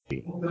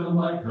And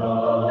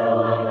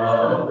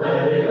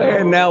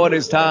now it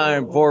is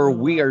time for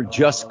We Are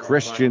Just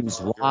Christians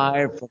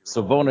live from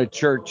Savona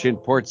Church in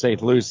Port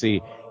St.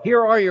 Lucie.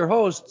 Here are your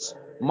hosts,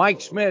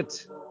 Mike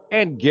Schmidt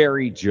and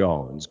Gary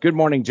Jones. Good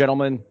morning,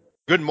 gentlemen.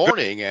 Good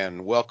morning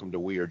and welcome to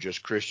We Are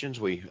Just Christians.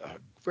 We are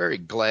very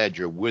glad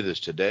you're with us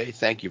today.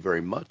 Thank you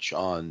very much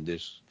on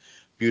this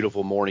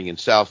beautiful morning in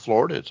South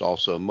Florida. It's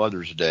also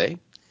Mother's Day,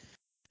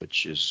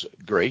 which is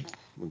great.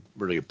 We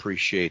really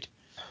appreciate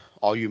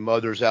all you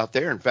mothers out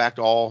there. In fact,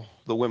 all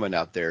the women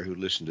out there who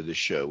listen to this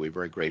show. We're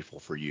very grateful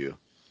for you.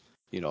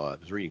 You know, I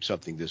was reading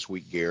something this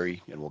week,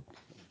 Gary, and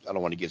I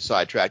don't want to get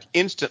sidetracked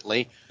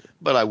instantly,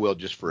 but I will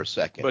just for a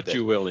second. But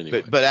you will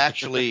anyway. But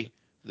actually,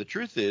 the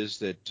truth is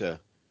that, of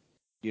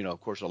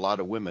course, a lot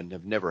of women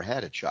have never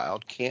had a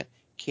child,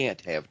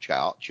 can't have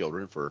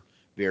children for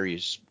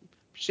various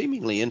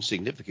seemingly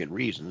insignificant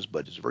reasons,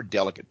 but it's a very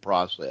delicate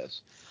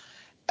process.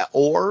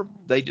 Or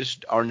they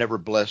just are never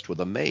blessed with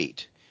a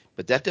mate.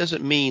 But that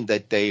doesn't mean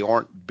that they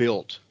aren't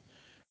built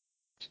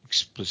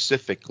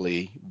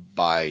specifically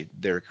by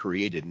their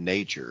created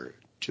nature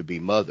to be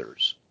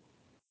mothers.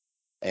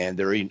 And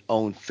their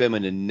own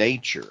feminine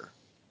nature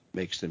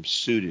makes them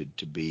suited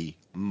to be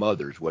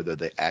mothers, whether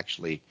they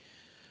actually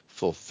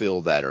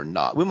fulfill that or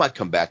not. We might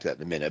come back to that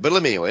in a minute. But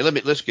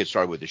let's get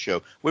started with the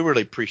show. We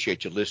really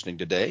appreciate you listening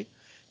today.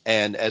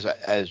 And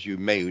as you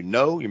may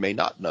know, you may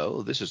not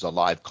know, this is a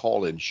live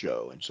call-in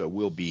show. And so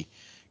we'll be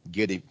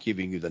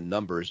giving you the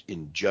numbers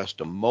in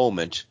just a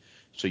moment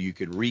so you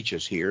can reach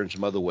us here and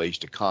some other ways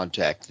to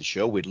contact the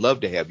show. We'd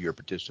love to have your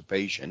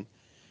participation,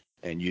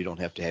 and you don't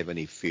have to have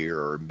any fear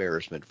or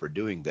embarrassment for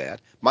doing that.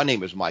 My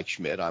name is Mike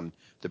Schmidt. I'm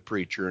the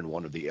preacher and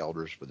one of the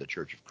elders for the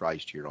Church of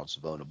Christ here on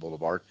Savona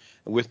Boulevard.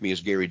 And with me is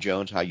Gary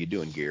Jones. How you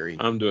doing, Gary?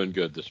 I'm doing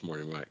good this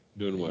morning, Mike.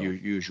 Doing well. Your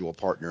usual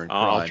partner in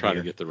crime. I'll try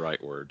here to get the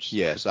right words.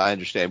 Yes, I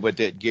understand. But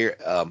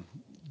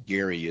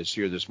Gary is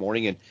here this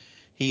morning, and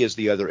he is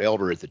the other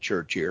elder at the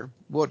church here.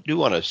 We do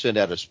want to send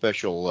out a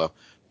special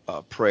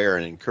prayer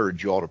and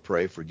encourage you all to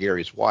pray for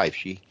Gary's wife.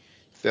 She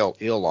fell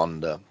ill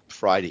on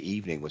Friday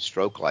evening with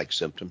stroke-like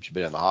symptoms. She's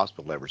been in the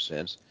hospital ever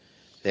since.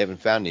 They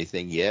haven't found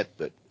anything yet,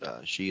 but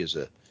she is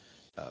a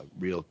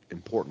real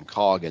important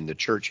cog in the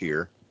church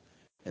here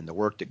and the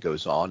work that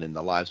goes on in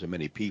the lives of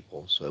many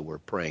people. So we're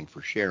praying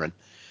for Sharon.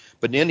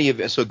 But in any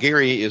event, so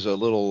Gary is a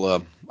little,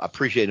 I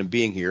appreciate him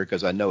being here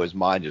because I know his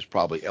mind is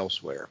probably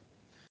elsewhere.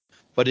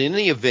 But in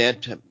any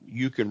event,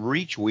 you can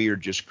reach We Are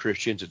Just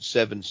Christians at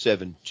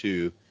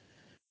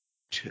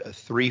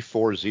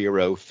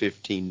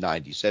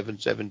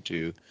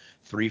 772-340-1590,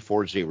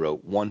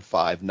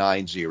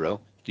 772-340-1590,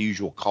 the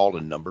usual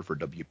call-in number for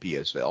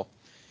WPSL.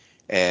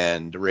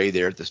 And Ray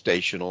there at the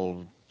station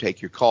will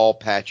take your call,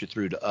 patch you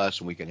through to us,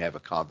 and we can have a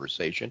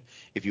conversation.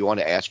 If you want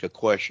to ask a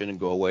question and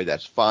go away,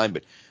 that's fine.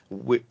 But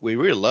we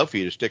really love for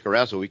you to stick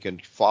around so we can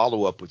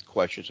follow up with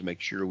questions and make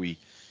sure we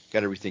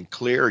got everything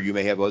clear. You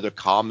may have other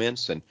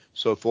comments and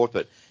so forth.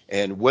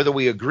 And whether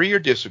we agree or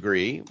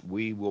disagree,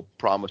 we will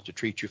promise to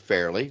treat you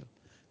fairly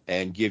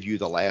and give you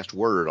the last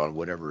word on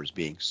whatever is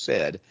being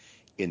said.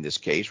 In this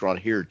case, we're not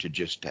here to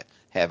just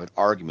have an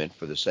argument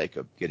for the sake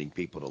of getting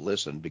people to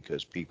listen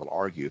because people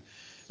argue.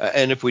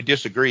 And if we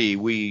disagree,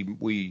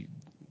 we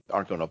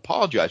aren't going to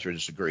apologize for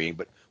disagreeing,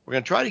 but we're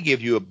going to try to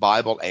give you a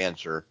Bible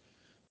answer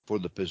for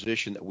the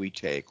position that we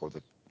take or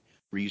the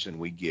reason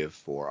we give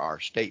for our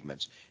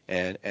statements.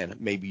 And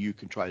maybe you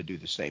can try to do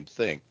the same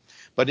thing.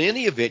 But in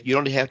any event, you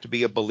don't have to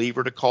be a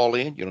believer to call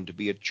in. You don't have to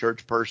be a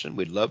church person.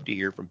 We'd love to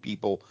hear from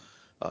people,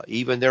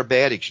 even their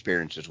bad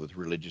experiences with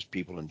religious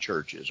people in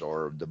churches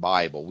or the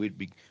Bible.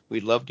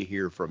 We'd love to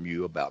hear from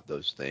you about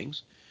those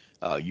things.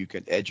 You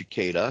can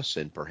educate us,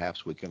 and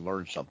perhaps we can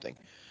learn something.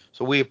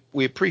 So we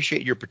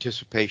appreciate your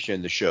participation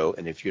in the show.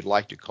 And if you'd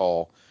like to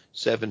call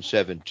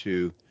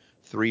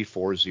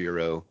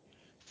 772-340-1590.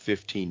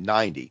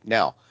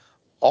 Now,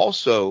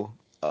 also,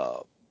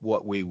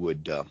 what we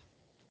would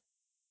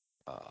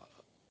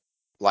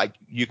like,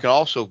 you can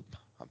also,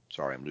 I'm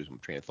sorry, I'm losing my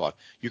train of thought.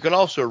 You can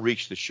also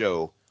reach the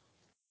show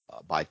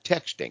by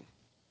texting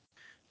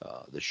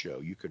the show.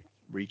 You could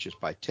reach us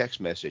by text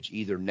message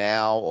either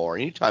now or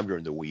anytime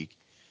during the week.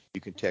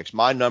 You can text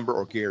my number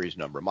or Gary's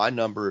number. My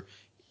number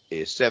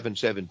is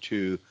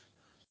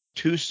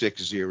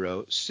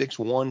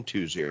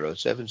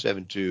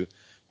 772-260-6120,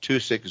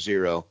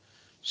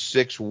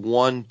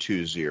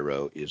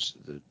 772-260-6120 is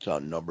the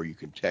number. You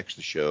can text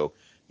the show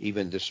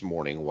even this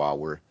morning while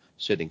we're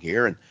sitting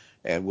here,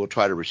 and we'll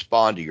try to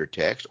respond to your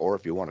text. Or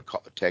if you want to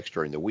text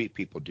during the week,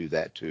 people do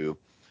that too.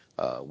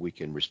 We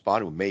can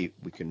respond. We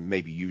can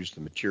maybe use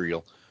the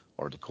material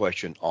or the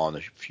question on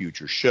a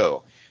future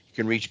show. You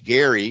can reach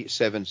Gary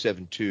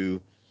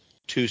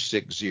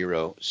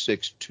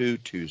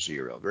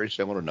 772-260-6220. Very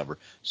similar number,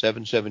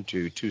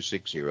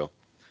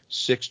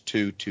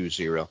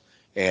 772-260-6220.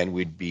 And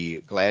we'd be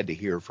glad to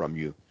hear from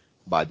you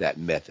by that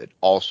method.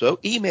 Also,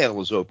 email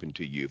is open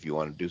to you if you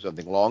want to do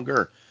something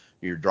longer.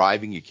 You're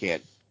driving, you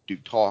can't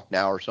talk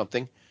now or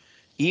something.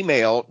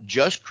 Email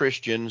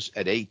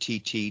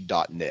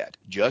justchristians@att.net,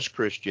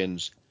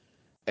 justchristians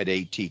at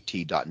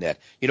att.net.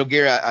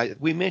 Gary,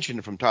 we mention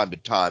it from time to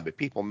time, but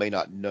people may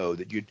not know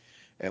that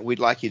and we'd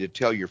like you to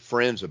tell your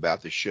friends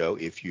about the show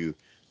if you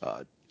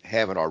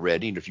haven't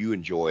already, and if you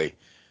enjoy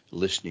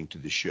listening to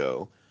the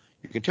show.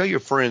 You can tell your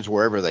friends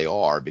wherever they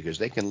are, because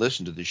they can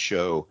listen to the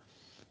show.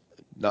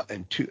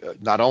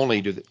 Not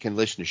only can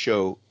listen to the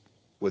show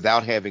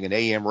without having an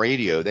AM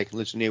radio, they can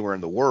listen anywhere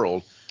in the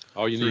world.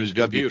 All you through need is a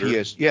computer.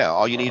 WPS. Yeah,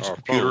 all you need is a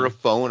computer, phone. a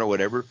phone, or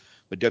whatever.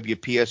 But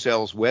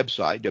WPSL's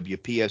website,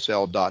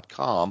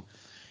 WPSL.com,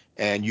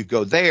 and you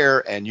go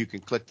there and you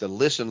can click the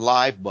Listen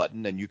Live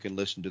button, and you can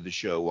listen to the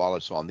show while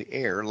it's on the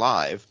air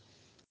live,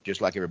 just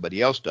like everybody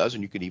else does.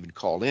 And you can even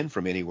call in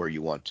from anywhere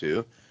you want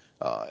to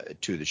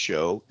the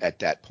show at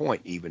that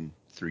point, even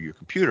through your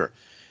computer.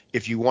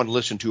 If you want to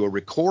listen to a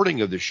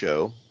recording of the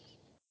show,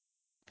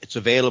 it's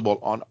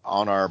available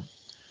on our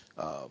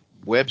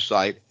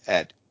website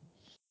at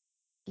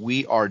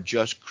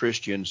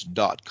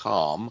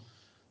wearejustchristians.com.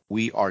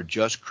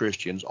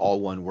 wearejustchristians,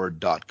 all one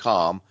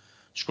word.com.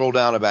 Scroll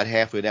down about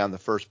halfway down the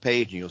first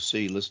page, and you'll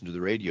see Listen to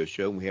the Radio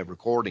Show. And we have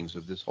recordings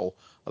of this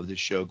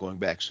show going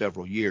back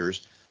several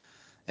years,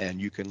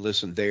 and you can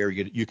listen there.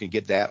 You can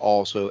get that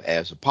also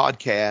as a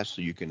podcast,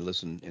 so you can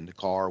listen in the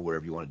car,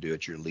 wherever you want to do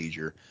at your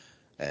leisure,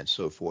 and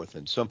so forth.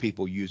 And some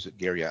people use it,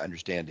 Gary, I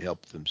understand, to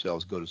help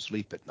themselves go to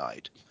sleep at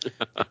night to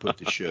put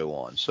the show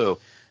on. So,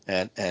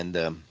 and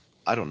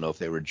I don't know if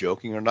they were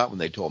joking or not when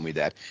they told me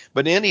that.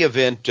 But in any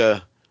event,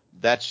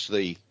 that's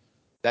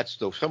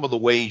some of the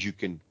ways you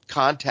can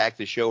contact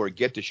the show or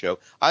get the show.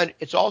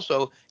 It's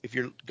also, if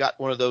you've got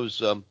one of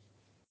those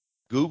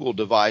Google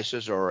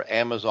devices or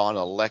Amazon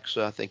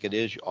Alexa, I think it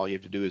is, all you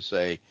have to do is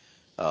say,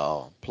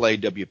 play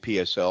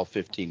WPSL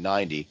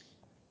 1590.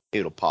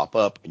 It'll pop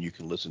up, and you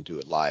can listen to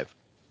it live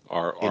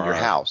in your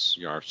house.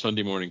 Our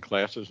Sunday morning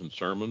classes and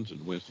sermons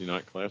and Wednesday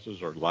night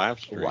classes are live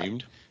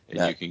streamed, right.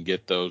 And you can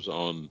get those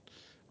on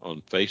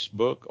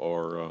Facebook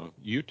or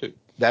YouTube.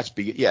 That's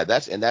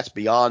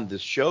beyond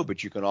this show,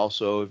 but you can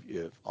also,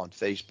 on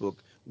Facebook,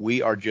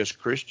 We Are Just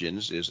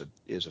Christians is a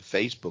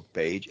Facebook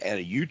page and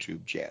a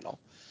YouTube channel,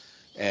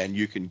 and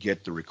you can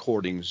get the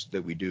recordings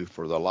that we do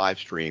for the live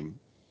stream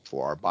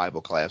for our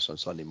Bible class on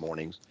Sunday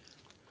mornings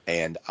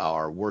and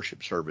our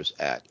worship service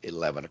at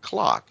 11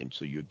 o'clock, and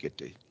so you get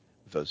to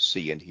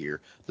see and hear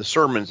the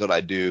sermons that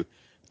I do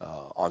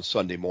on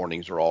Sunday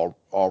mornings are all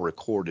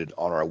recorded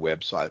on our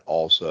website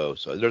also.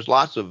 So there's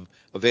lots of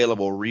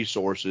available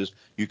resources.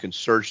 You can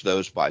search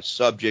those by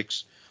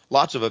subjects.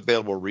 Lots of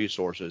available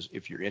resources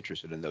if you're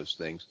interested in those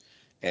things,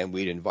 and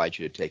we'd invite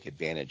you to take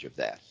advantage of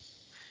that.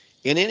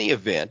 In any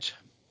event,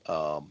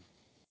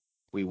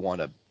 we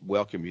want to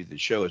welcome you to the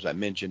show, as I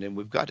mentioned, and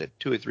we've got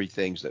 2 or 3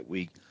 things that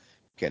we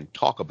can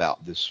talk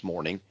about this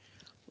morning.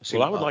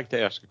 Well, I would like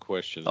to ask a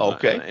question.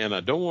 Okay. And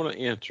I don't want to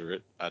answer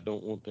it. I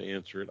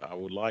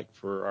would like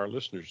for our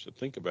listeners to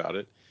think about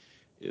it.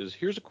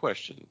 Here's a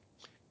question.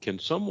 Can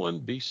someone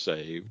be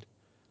saved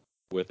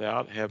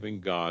without having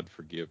God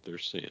forgive their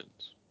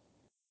sins?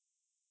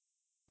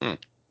 So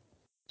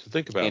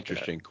think about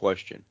Interesting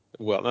question.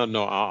 Well,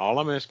 no, all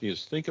I'm asking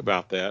is think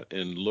about that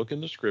and look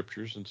in the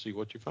scriptures and see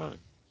what you find.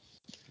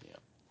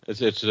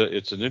 It's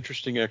an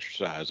interesting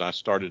exercise. I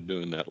started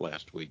doing that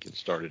last week and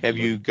started. Have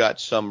you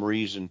got some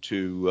reason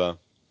to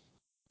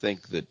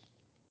think that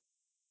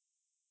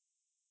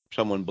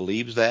someone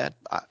believes that?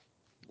 I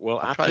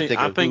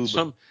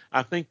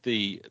think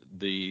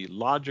the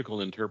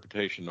logical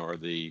interpretation, or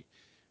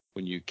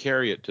when you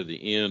carry it to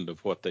the end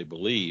of what they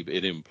believe,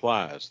 it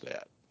implies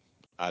that.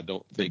 I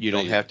don't think you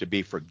don't have to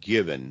be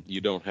forgiven. You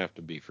don't have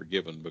to be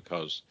forgiven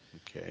because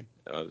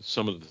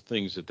some of the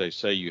things that they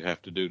say you have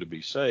to do to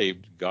be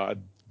saved,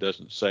 God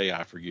doesn't say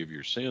I forgive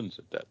your sins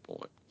at that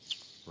point.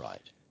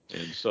 Right.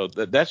 And so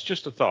that's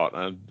just a thought.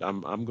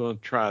 I'm going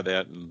to try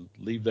that and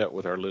leave that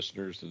with our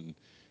listeners and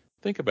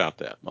think about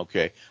that.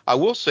 Okay. I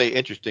will say,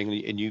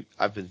 interestingly, and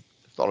I've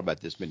thought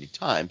about this many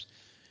times.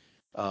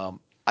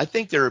 I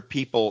think there are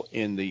people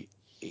in the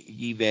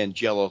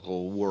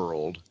evangelical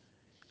world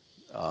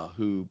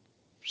who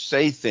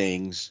say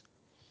things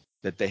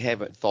that they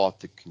haven't thought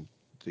the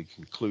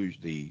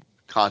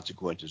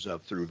consequences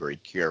of through very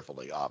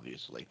carefully,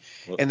 obviously.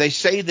 And they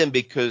say them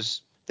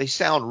because they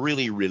sound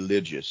really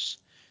religious.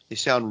 They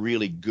sound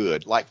really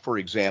good. Like, for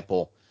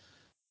example,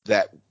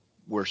 that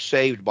we're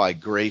saved by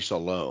grace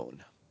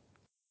alone.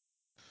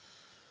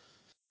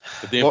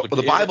 Well,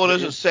 the Bible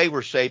doesn't say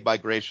we're saved by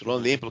grace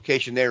alone. The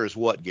implication there is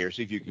what, Gary?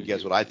 See if you can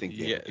guess what I think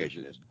the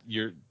implication is.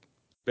 You're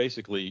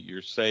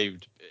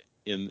saved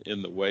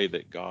in the way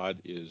that God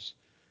is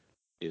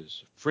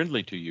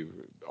friendly to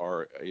you,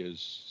 or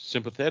is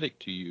sympathetic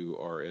to you,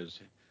 or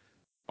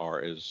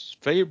is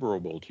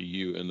favorable to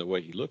you in the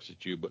way He looks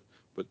at you. But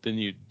then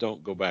you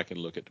don't go back and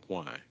look at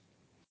why.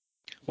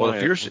 Well,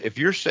 if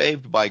you're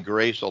saved by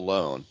grace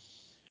alone,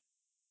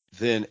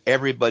 then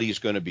everybody's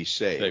going to be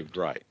saved,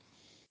 right?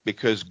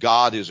 Because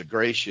God is a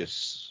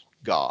gracious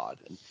God,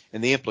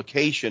 and the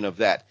implication of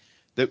that,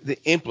 the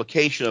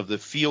implication of the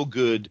feel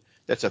good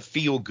that's a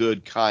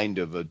feel-good kind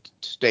of a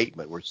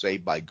statement. We're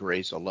saved by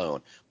grace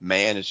alone.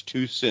 Man is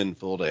too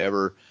sinful to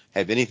ever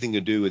have anything to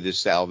do with his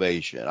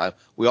salvation.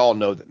 We all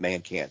know that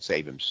man can't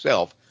save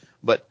himself,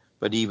 but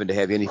even to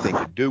have anything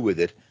to do with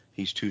it,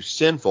 he's too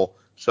sinful.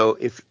 So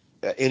if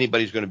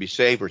anybody's going to be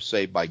saved, we're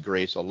saved by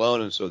grace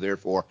alone. And so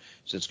therefore,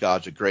 since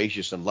God's a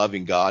gracious and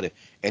loving God,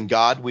 and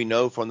God, we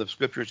know from the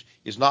scriptures,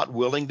 is not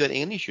willing that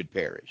any should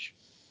perish.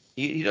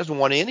 He doesn't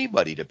want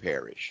anybody to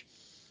perish.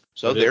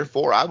 So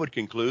therefore, I would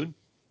conclude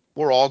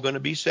we're all going to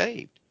be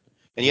saved.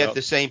 And yet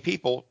the same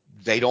people,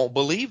 they don't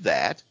believe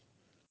that.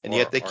 And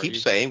yet they keep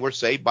saying we're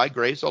saved by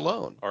grace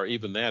alone. Or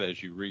even that,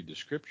 as you read the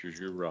scriptures,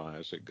 you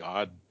realize that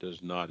God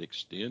does not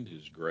extend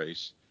his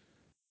grace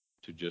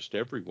to just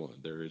everyone.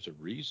 There is a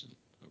reason.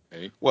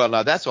 Okay. Well,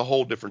 now that's a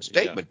whole different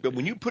statement. But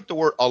when you put the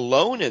word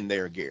alone in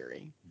there,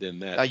 Gary, then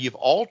now you've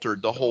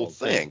altered the whole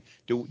thing.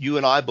 Do you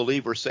and I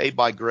believe we're saved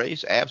by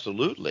grace?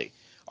 Absolutely.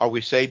 Are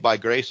we saved by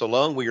grace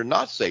alone? We are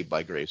not saved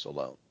by grace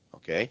alone.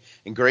 Okay.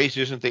 And grace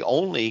isn't the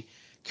only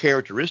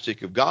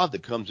characteristic of God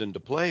that comes into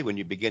play when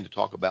you begin to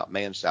talk about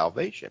man's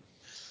salvation.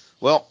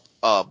 Well,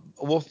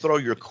 we'll throw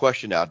your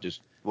question out.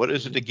 Just what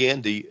is it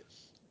again?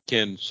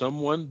 Can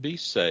someone be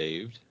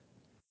saved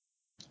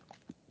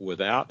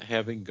without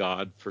having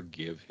God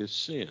forgive his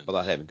sins?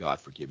 Without having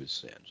God forgive his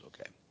sins.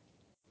 Okay.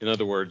 In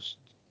other words,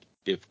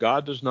 if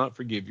God does not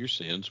forgive your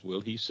sins,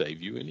 will he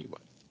save you anyway?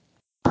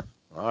 All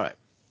right.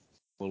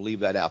 We'll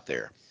leave that out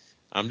there.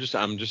 I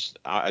just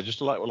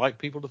like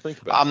people to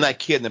think about. I'm that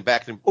kid in the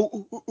back of the room.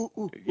 Ooh, ooh, ooh,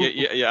 ooh,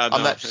 yeah.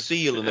 I'm that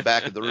seal in the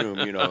back of the room,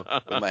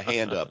 with my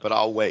hand up. But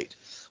I'll wait.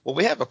 Well,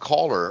 we have a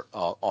caller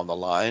on the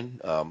line.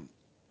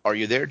 Are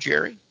you there,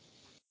 Jerry?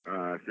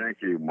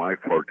 Thank you,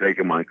 Mike, for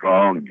taking my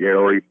call. And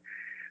Gary,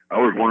 I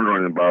was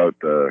wondering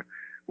about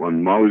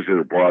when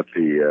Moses brought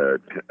the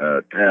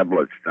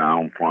tablets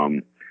down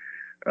from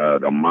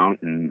the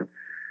mountain,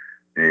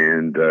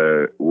 and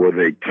were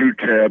they 2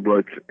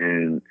 tablets,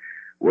 and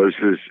was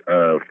his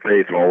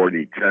faith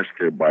already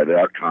tested by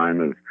that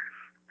time as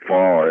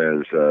far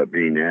as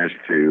being asked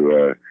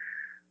to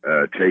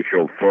take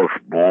your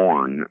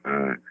firstborn,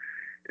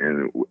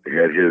 and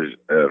had his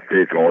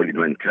faith already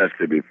been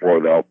tested before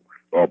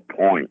that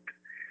point?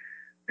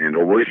 And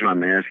the reason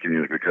I'm asking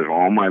is because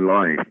all my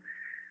life,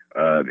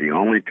 the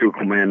only 2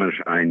 commandments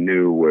I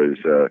knew was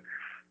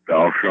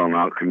thou shalt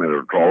not commit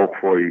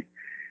adultery,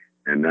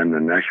 and then the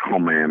next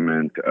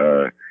commandment,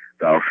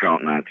 thou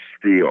shalt not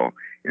steal.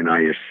 And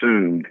I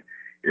assumed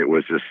it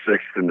was the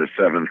 6th and the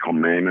 7th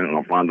commandment, and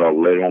I found out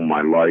later in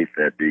my life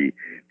that the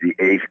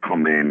 8th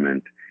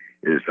commandment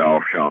is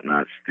thou shalt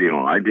not steal.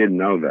 I didn't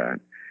know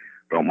that.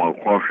 But my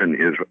question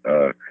is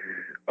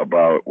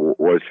about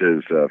was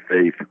his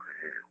faith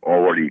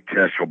already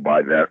tested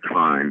by that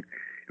time?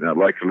 And I'd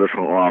like to listen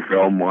off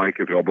Mike,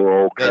 if you'll be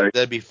okay.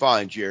 That'd be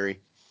fine, Jerry.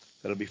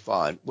 That'll be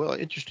fine. Well,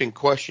 interesting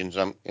questions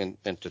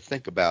and to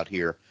think about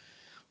here.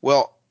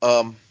 Well,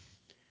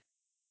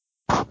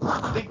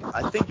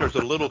 I think there's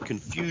a little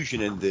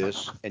confusion in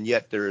this, and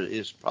yet there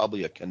is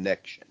probably a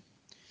connection.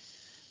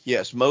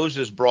 Yes,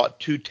 Moses brought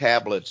 2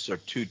 tablets or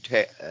 2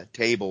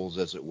 tables,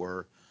 as it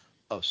were,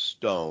 of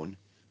stone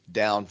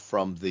down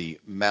from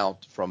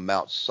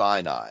Mount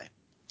Sinai,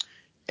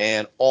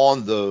 and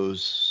on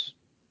those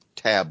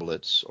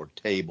tablets or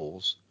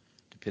tables,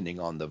 depending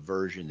on the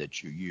version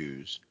that you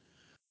use,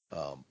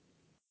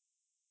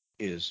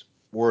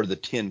 were the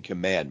 10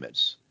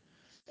 Commandments.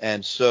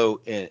 And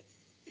so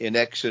in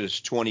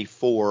Exodus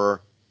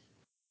 24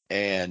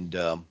 and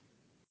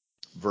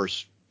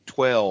verse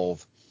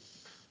 12,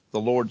 the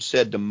Lord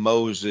said to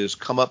Moses,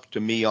 come up to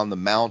me on the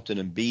mountain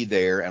and be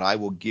there, and I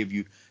will give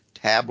you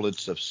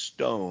tablets of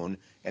stone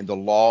and the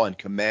law and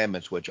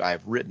commandments which I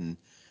have written,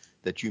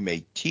 that you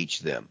may teach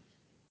them.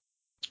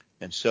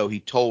 And so he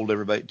told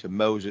everybody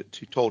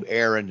he told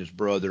Aaron, his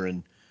brother,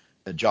 and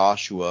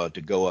Joshua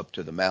to go up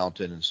to the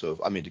mountain, and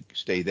to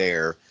stay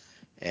there.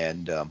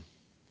 And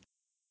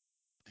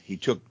he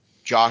took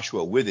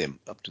Joshua with him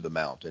up to the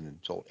mountain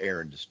and told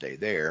Aaron to stay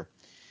there.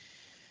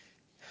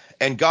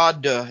 And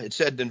God, it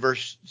says in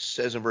verse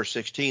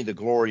 16, the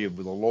glory of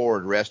the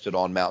Lord rested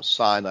on Mount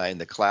Sinai,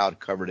 and the cloud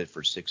covered it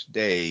for 6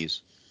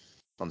 days.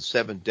 On the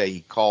 7th day,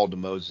 he called to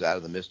Moses out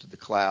of the midst of the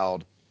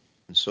cloud,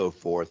 and so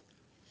forth.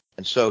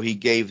 And so he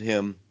gave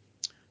him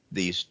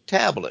these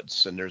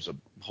tablets, and there's a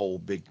whole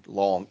big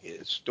long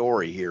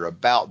story here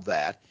about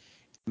that.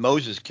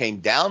 Moses came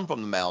down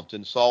from the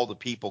mountain, saw the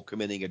people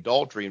committing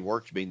adultery and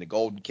worshiping the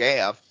golden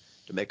calf.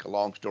 To make a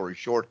long story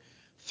short,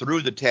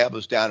 threw the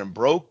tablets down and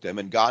broke them,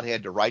 and God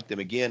had to write them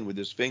again with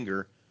his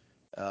finger,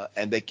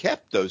 and they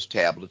kept those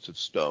tablets of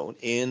stone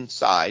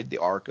inside the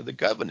Ark of the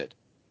Covenant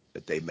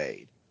that they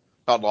made.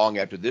 Not long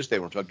after this, they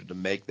were instructed to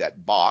make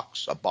that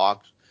box.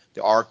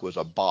 The Ark was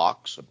a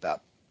box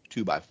about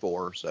 2 by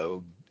 4 or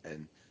so,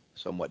 and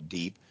somewhat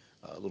deep,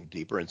 a little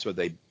deeper, and so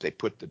they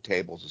put the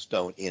tables of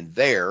stone in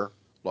there,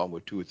 along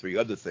with 2 or 3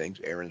 other things,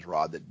 Aaron's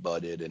rod that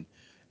budded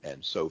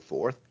and so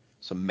forth,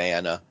 some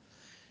manna.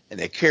 And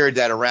they carried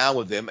that around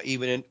with them,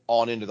 even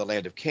on into the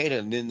land of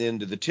Canaan and then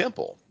into the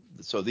temple.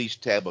 So these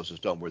tablets of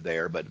stone were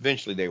there, but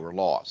eventually they were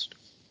lost.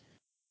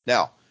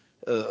 Now,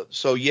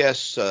 so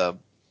yes,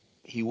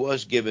 he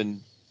was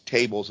given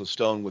tables of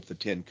stone with the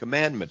 10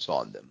 Commandments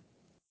on them,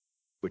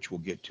 which we'll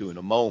get to in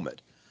a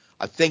moment.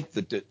 I think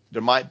that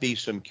there might be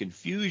some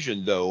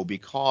confusion, though,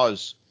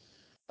 because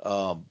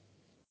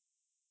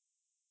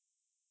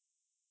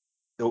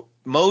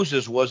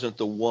Moses wasn't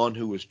the one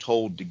who was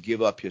told to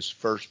give up his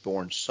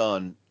firstborn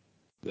son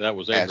That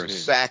was as Abraham. a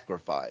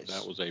sacrifice.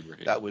 That was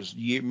Abraham. That was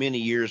many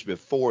years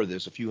before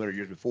this, a few hundred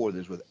years before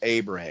this, with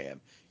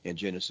Abraham in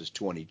Genesis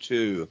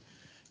 22.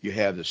 You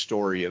have the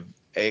story of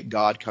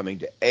God coming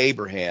to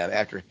Abraham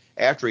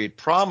after he had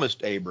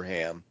promised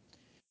Abraham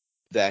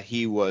that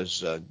he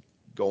was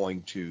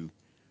going to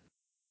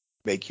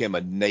make him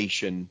a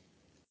nation,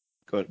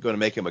 going to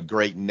make him a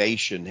great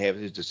nation, have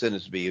his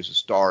descendants be as the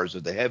stars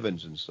of the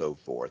heavens and so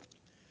forth.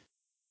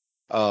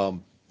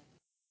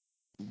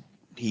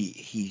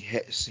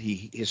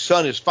 His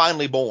son is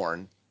finally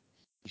born.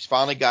 He's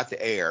finally got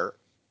the heir,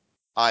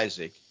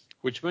 Isaac.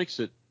 Which makes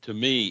it, to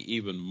me,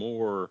 even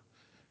more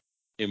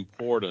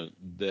important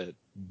that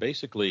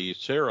basically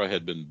Sarah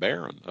had been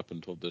barren up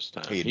until this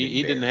time.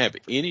 He didn't have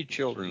any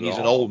children at all. He's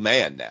an old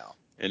man now.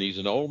 And he's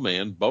an old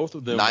man. Both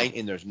of them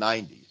in their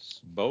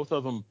 90s. Both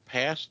of them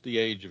past the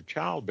age of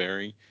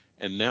childbearing,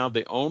 and now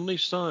the only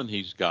son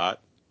he's got,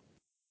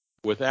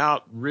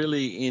 without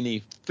really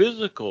any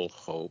physical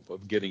hope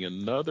of getting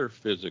another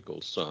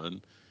physical son,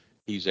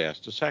 he's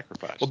asked to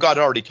sacrifice. Well, God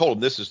already told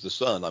him, this is the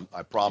son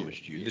I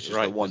promised you. This is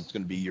right. the one that's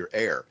going to be your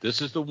heir.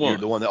 This is the one. You're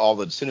the one that all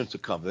the descendants will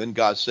come. Then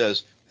God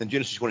says, in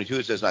Genesis 22,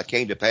 it says, and I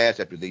came to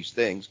pass after these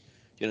things,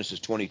 Genesis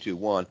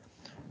 22:1,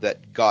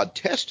 that God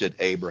tested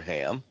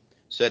Abraham,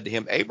 said to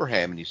him,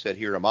 Abraham, and he said,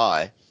 here am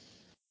I.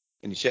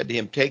 And he said to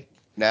him, take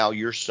now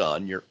your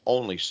son, your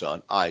only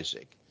son,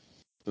 Isaac,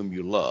 whom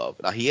you love.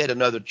 Now, he had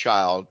another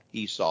child,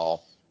 Esau,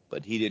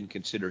 but he didn't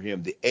consider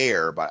him the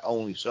heir. By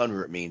only son,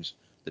 where it means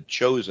the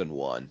chosen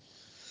one.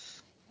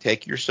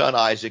 Take your son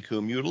Isaac,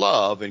 whom you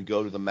love, and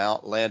go to the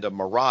land of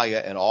Moriah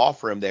and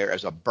offer him there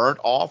as a burnt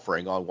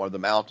offering on one of the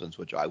mountains,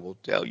 which I will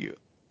tell you.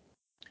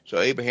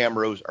 So Abraham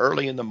rose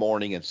early in the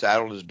morning and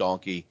saddled his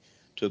donkey,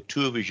 took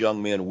 2 of his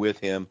young men with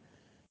him,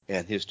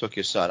 and took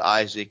his son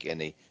Isaac,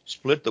 and he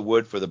split the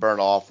wood for the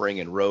burnt offering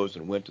and rose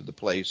and went to the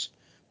place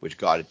which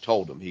God had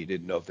told him. He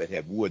didn't know if they'd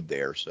have wood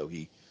there, so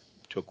he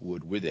took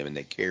wood with him and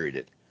they carried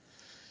it.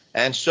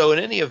 And so in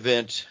any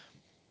event,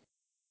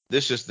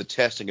 this is the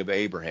testing of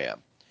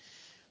Abraham.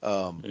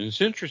 And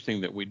it's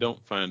interesting that we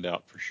don't find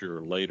out for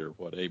sure later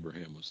what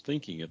Abraham was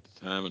thinking at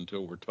the time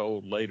until we're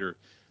told later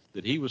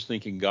that he was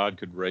thinking God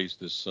could raise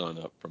this son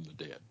up from the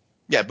dead.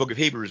 Yeah, Book of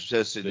Hebrews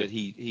says that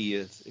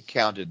he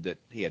counted that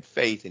he had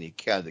faith, and he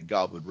counted that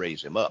God would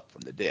raise him up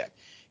from the dead.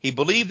 He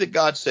believed that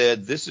God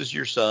said, this is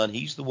your son.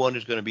 He's the one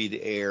who's going to be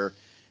the heir.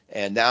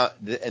 And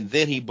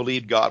then he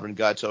believed God when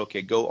God said,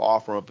 okay, go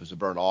offer him up as a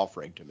burnt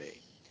offering to me.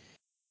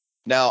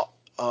 Now,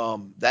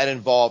 that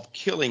involved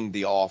killing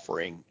the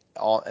offering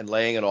and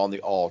laying it on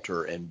the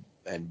altar and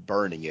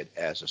burning it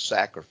as a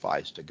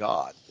sacrifice to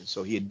God. And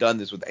so he had done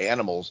this with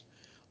animals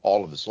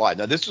all of his life.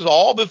 Now, this is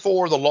all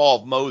before the law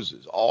of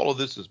Moses. All of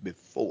this is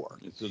before.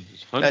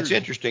 That's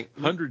interesting.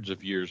 Hundreds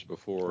of years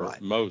before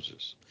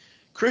Moses.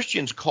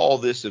 Christians call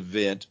this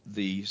event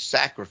the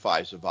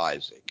sacrifice of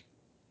Isaac.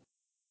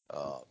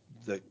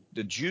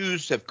 The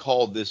Jews have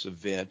called this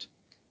event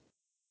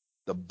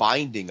the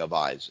binding of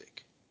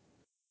Isaac,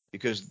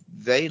 because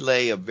they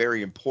lay a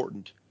very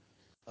important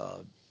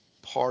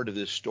part of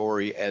this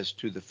story as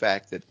to the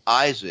fact that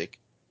Isaac,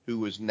 who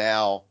was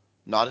now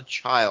not a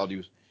child,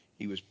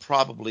 he was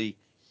probably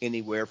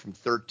anywhere from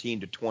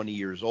 13 to 20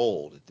 years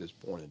old at this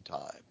point in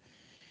time.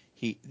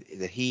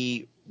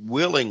 He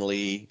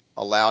willingly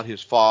allowed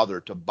his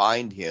father to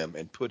bind him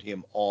and put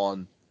him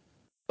on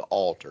the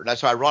altar. And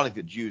that's ironic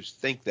that Jews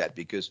think that,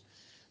 because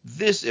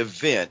this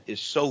event is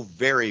so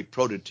very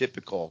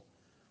prototypical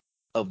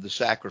of the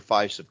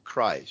sacrifice of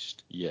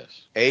Christ.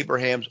 Yes.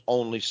 Abraham's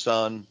only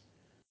son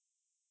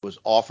was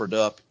offered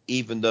up,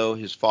 even though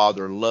his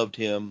father loved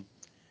him,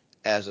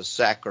 as a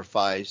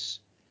sacrifice,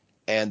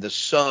 and the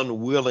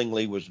son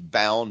willingly was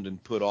bound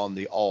and put on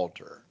the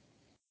altar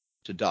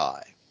to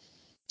die.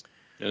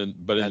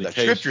 But in the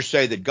scriptures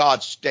say that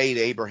God stayed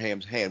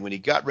Abraham's hand when he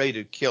got ready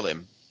to kill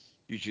him.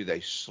 Usually they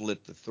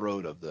slit the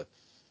throat of the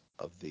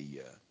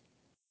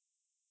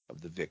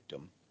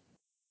victim.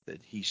 That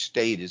he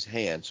stayed his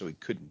hand so he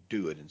couldn't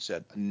do it, and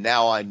said,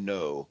 "Now I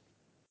know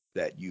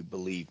that you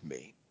believe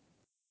me,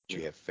 that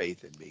you have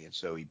faith in me," and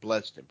so he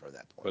blessed him from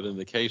that point. But in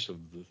the case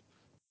of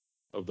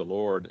the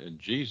Lord and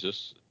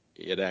Jesus,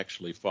 it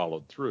actually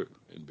followed through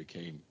and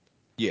became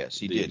he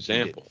did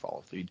example. He did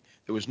follow through.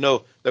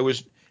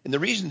 And the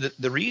reason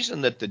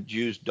that the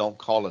Jews don't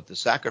call it the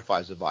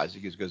sacrifice of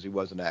Isaac is because he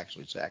wasn't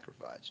actually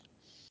sacrificed.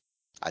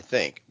 I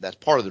think that's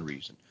part of the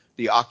reason.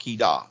 The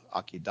Akedah,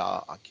 I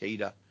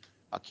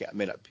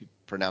may not be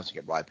pronouncing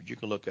it right, but you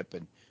can look up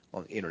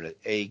on the internet.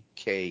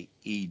 Akedah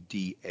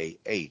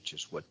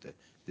is what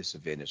this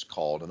event is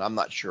called, and I'm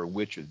not sure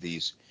which of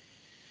these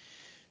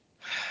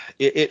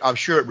I'm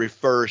sure it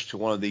refers to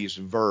one of these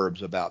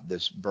verbs about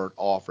this burnt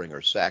offering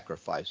or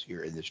sacrifice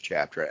here in this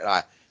chapter.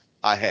 And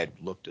I had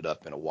looked it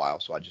up in a while,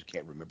 so I just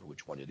can't remember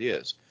which one it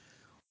is.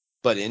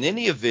 But in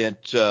any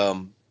event,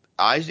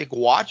 Isaac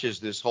watches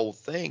this whole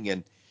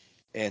thing,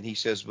 and he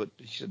said,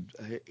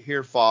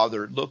 "Here,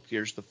 Father, look,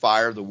 here's the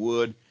fire, the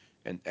wood,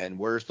 and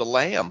where's the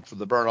lamb for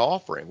the burnt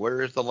offering?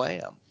 Where is the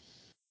lamb?"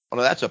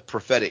 Well, that's a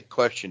prophetic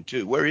question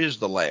too. Where is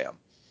the lamb?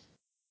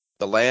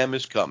 The lamb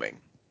is coming.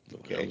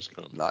 Okay,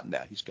 not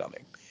now. He's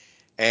coming.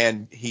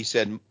 And he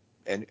said,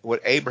 and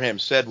what Abraham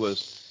said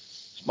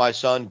was, "My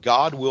son,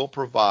 God will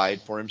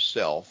provide for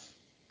himself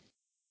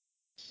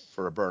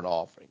for a burnt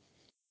offering."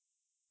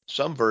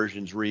 Some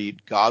versions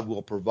read, "God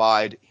will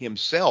provide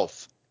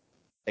himself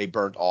a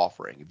burnt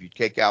offering." If you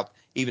take out,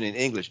 even in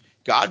English,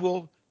 God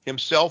will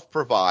himself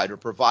provide or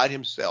provide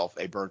himself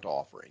a burnt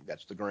offering.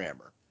 That's the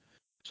grammar.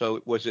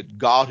 So was it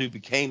God who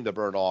became the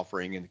burnt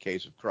offering in the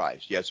case of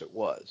Christ? Yes, it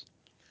was.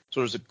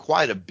 So there's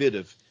quite a bit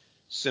of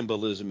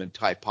symbolism and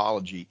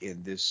typology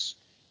in this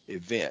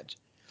event.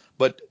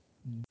 But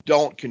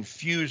don't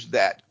confuse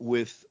that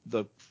with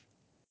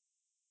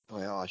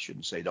well, I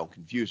shouldn't say don't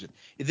confuse it.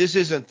 This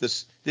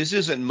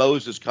isn't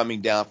Moses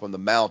coming down from the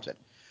mountain.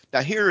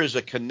 Now here is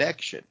a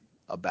connection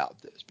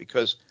about this,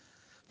 because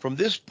from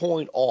this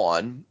point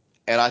on,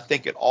 and I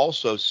think it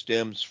also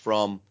stems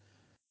from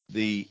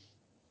the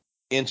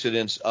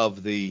incidents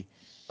of the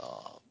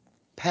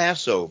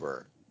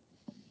Passover,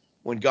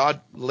 when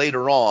God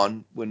later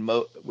on, when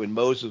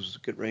Moses was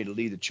getting ready to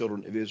lead the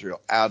children of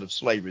Israel out of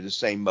slavery, the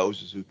same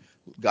Moses who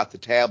got the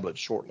tablets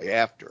shortly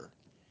after,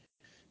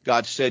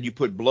 God said, "You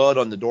put blood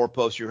on the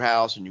doorpost of your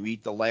house, and you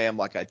eat the lamb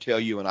like I tell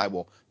you, and I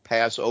will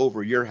pass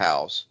over your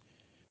house,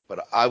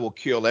 but I will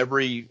kill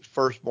every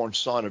firstborn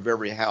son of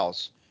every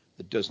house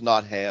that does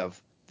not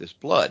have this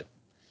blood.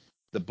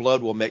 The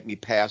blood will make me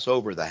pass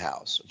over the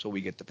house." So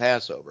we get the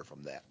Passover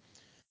from that.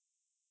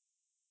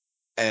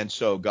 And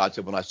so God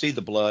said, "When I see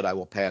the blood, I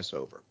will pass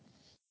over."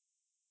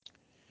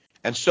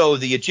 And so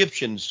the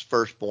Egyptians'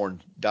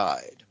 firstborn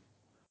died.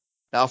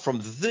 Now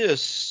from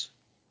this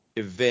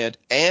event,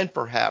 and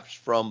perhaps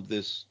from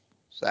this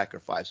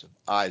sacrifice of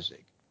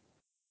Isaac,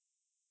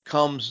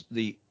 comes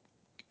the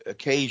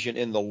occasion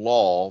in the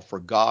law for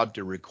God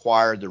to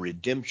require the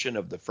redemption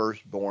of the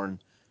firstborn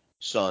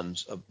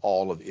sons of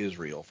all of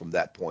Israel from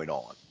that point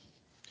on.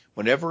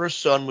 Whenever a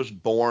son was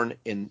born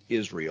in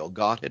Israel,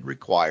 God had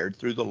required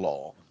through the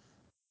law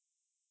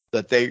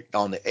that they,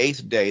 on the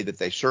eighth day, that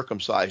they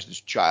circumcise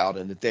this child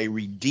and that they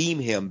redeem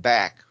him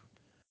back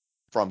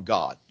from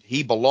God.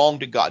 He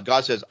belonged to God.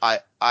 God says,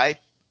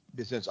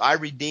 since I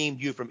redeemed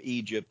you from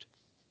Egypt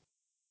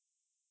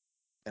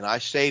and I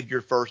saved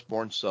your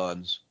firstborn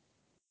sons,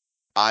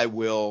 I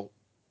will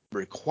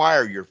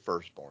require your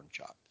firstborn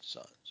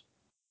sons.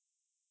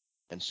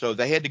 And so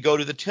they had to go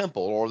to the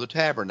temple or the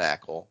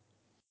tabernacle,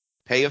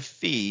 pay a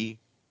fee,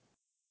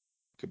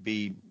 could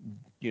be,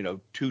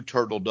 2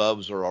 turtle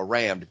doves or a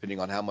ram,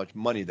 depending on how much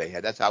money they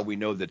had. That's how we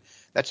know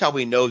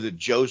that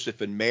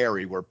Joseph and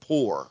Mary were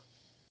poor,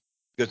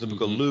 because the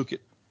book of Luke,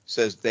 it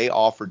says they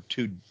offered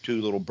two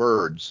little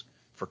birds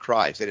for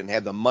Christ. They didn't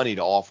have the money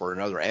to offer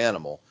another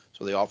animal,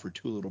 so they offered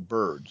 2 little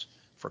birds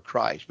for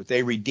Christ. But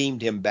they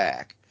redeemed him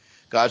back.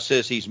 God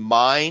says, he's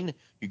mine.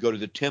 You go to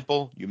the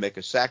temple, you make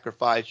a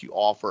sacrifice, you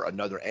offer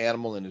another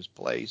animal in his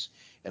place,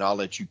 and I'll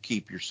let you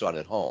keep your son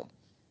at home.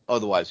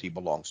 Otherwise, he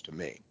belongs to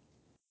me.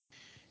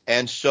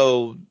 And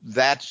so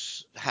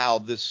that's how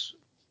this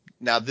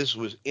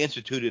was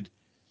instituted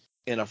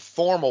in a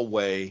formal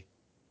way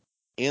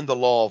in the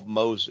law of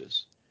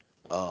Moses,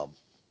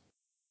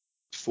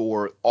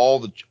 for all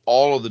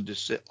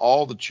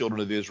the children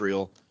of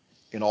Israel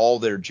in all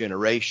their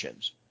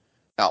generations.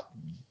 Now,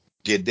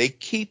 did they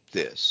keep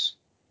this?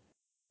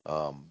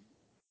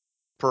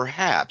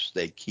 Perhaps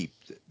they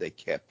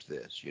kept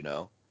this.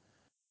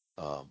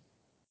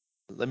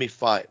 Let me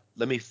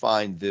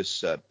find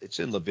this. It's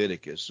in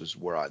Leviticus. This is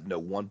where I know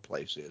one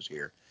place is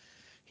here.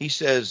 He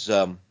says,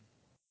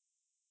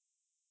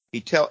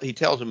 he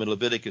tells them in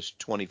Leviticus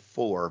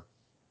 24,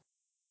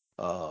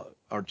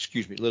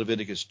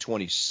 Leviticus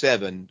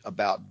 27,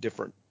 about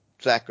different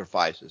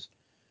sacrifices.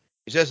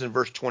 He says in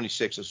verse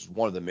 26, this is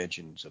one of the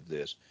mentions of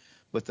this,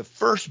 "But the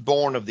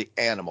firstborn of the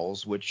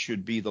animals, which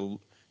should be the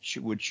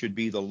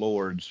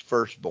Lord's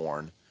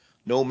firstborn,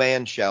 no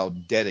man shall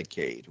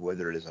dedicate,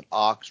 whether it is an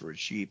ox or a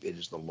sheep, it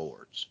is the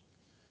Lord's.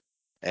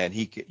 And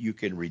you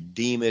can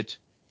redeem it,"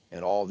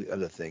 and all the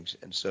other things.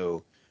 And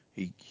so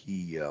he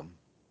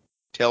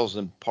tells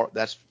them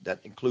that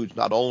includes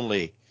not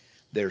only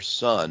their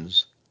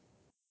sons,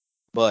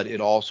 but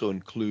it also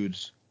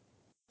includes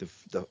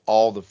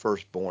all the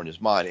firstborn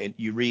is mine. And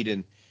you read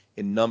in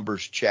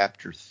Numbers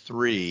chapter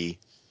 3,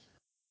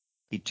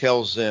 he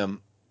tells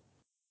them,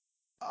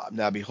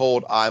 "Now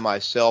behold, I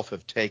myself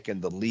have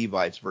taken the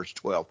Levites," verse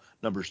 12,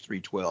 Numbers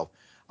 3:12.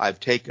 "I've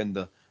taken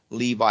the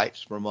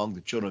Levites from among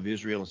the children of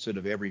Israel instead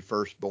of every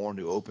firstborn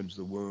who opens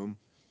the womb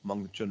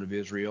among the children of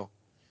Israel.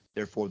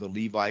 Therefore the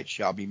Levites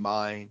shall be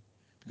mine,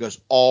 because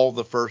all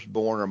the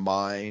firstborn are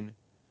mine.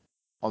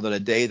 On the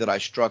day that I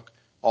struck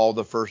all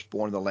the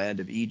firstborn in the land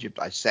of Egypt,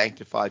 I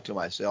sanctified to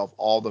myself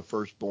all the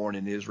firstborn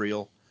in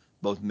Israel,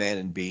 both man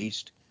and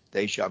beast.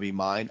 They shall be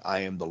mine.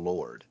 I am the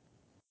Lord.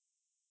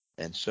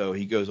 And so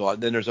he goes on.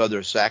 Then there's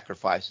other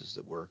sacrifices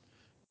that were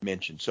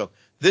mentioned. So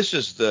this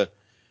is the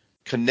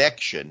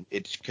connection.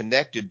 It's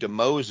connected to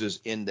Moses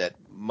in that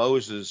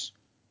Moses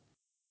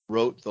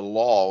wrote the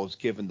law, was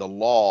given the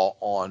law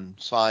on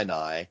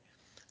Sinai.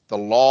 The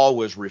law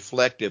was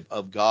reflective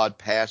of God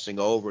passing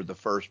over the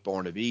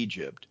firstborn of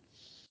Egypt.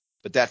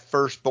 But that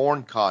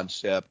firstborn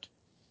concept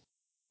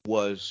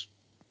was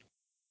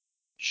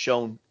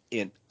shown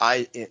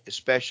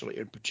especially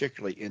and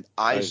particularly in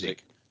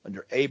Isaac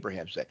under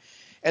Abraham's day.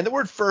 And the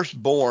word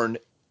firstborn,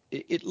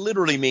 it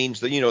literally means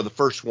the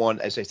first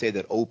one, as they say,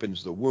 that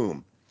opens the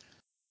womb.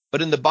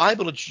 But in the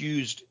Bible, it's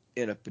used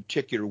in a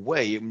particular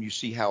way. When you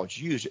see how it's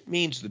used, it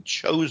means the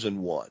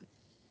chosen one.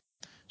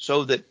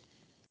 So that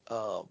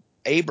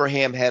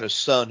Abraham had a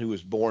son who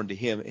was born to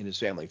him and his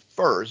family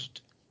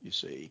first, you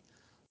see,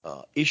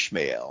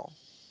 Ishmael,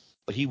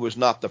 but he was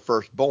not the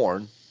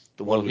firstborn.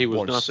 The one who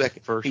was born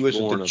second. He was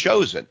the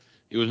chosen.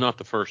 He was not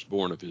the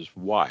firstborn of his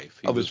wife.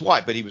 His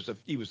wife, but he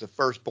was the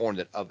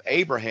firstborn of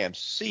Abraham's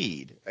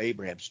seed,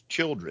 Abraham's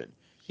children.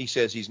 He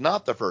says he's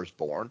not the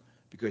firstborn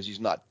because he's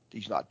not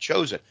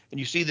chosen. And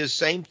you see this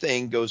same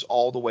thing goes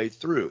all the way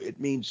through. It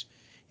means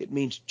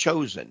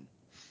chosen.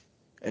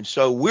 And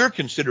so we're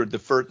considered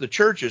the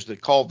churches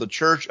that called the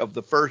church of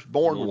the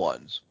firstborn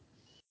ones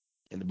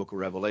in the book of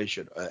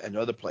Revelation and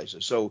other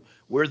places. So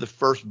we're the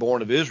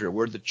firstborn of Israel.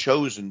 We're the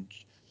chosen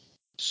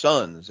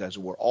sons, as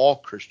it were. All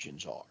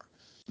Christians are,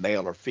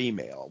 male or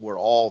female. We're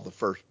all the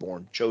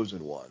firstborn,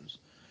 chosen ones,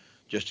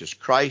 just as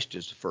Christ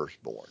is the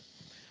firstborn.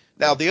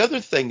 Now, the other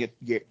thing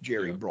that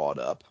Jerry brought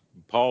up,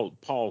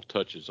 Paul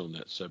touches on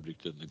that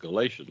subject in the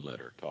Galatian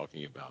letter,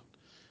 talking about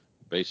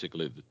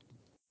basically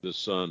the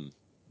son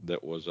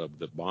that was of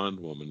the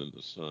bondwoman and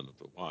the son of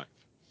the wife.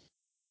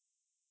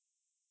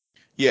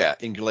 Yeah,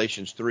 in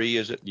Galatians 3,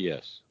 is it?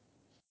 Yes.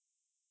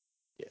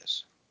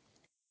 Yes.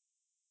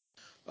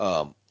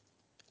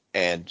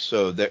 And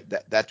so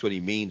that's what he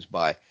means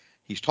by,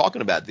 he's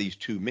talking about these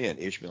two men,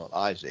 Ishmael and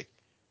Isaac,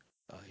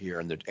 here,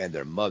 and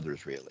their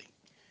mothers, really.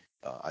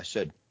 I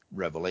said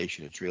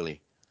Revelation, it's really,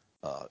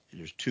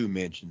 there's two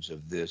mentions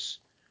of this.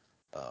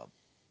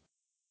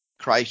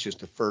 Christ is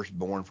the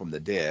firstborn from the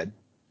dead,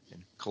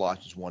 in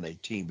Colossians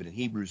 1:18, but in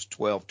Hebrews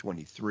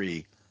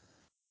 12:23,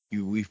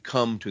 we've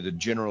come to the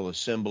general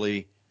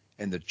assembly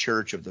and the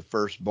church of the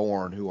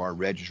firstborn who are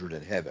registered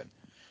in heaven.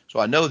 So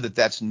I know that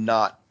that's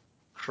not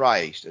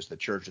Christ as the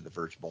church of the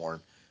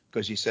firstborn,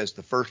 because he says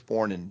the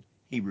firstborn in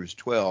Hebrews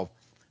 12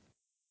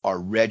 are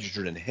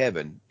registered in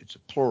heaven. It's a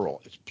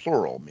plural. It's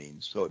plural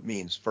means, so it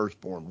means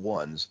firstborn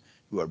ones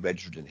who are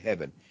registered in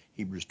heaven,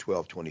 Hebrews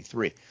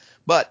 12:23.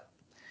 But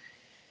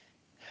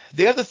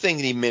the other thing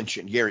that he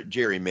mentioned,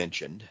 Jerry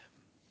mentioned,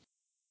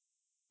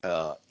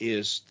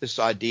 is this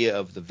idea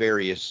of the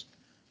various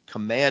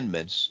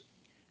commandments.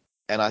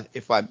 And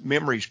if my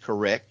memory's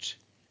correct,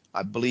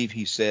 I believe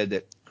he said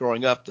that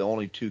growing up, the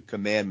only two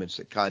commandments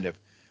that kind of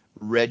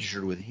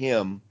registered with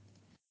him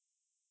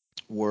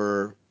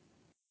were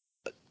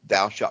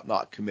thou shalt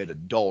not commit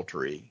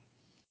adultery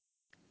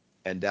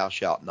and thou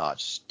shalt not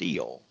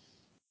steal.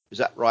 Is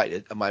that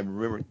right? Am I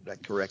remembering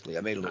that correctly?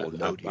 I made a little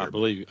note here. I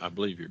believe you're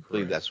correct. I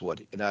believe that's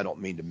what, and I don't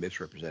mean to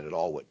misrepresent at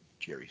all what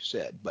Jerry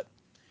said, but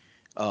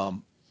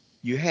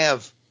you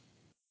have,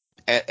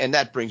 and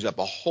that brings up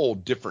a whole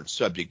different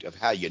subject of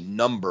how you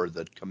number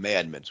the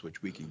commandments,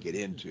 which we can get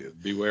into.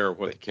 Beware of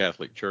what the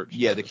Catholic Church does.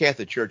 Yeah, the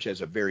Catholic Church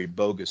has a very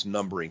bogus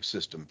numbering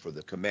system for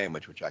the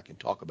commandments, which I can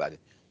talk about in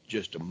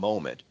just a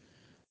moment.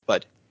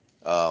 But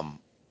and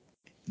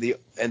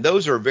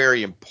those are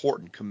very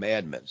important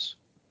commandments.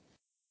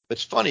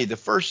 It's funny, the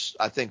first,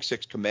 I think,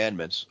 6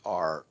 commandments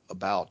are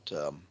about,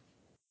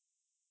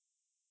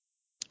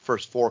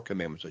 first 4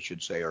 commandments, I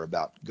should say, are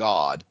about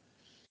God.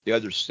 The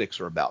other 6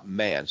 are about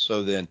man.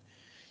 So then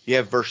you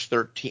have verse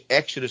 13,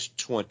 Exodus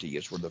 20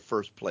 is where the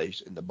first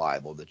place in the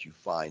Bible that you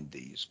find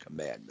these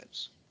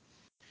commandments.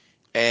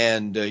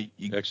 And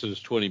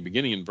Exodus 20,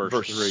 beginning in verse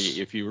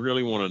 3, if you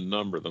really want to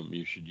number them,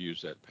 you should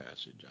use that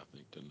passage, I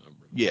think, to number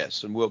them.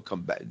 Yes, and we'll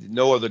come back.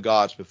 No other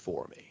gods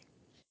before me.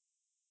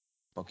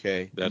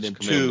 Okay, That's and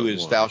then 2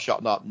 is 1. Thou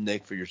shalt not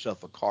make for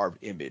yourself a carved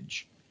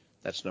image.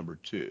 That's number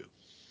 2.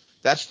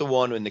 That's the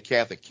one in the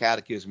Catholic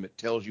Catechism. It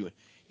tells you,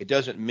 it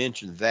doesn't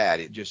mention that.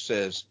 It just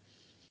says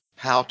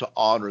how to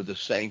honor the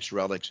saints,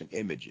 relics, and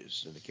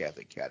images in the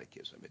Catholic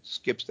Catechism. It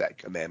skips that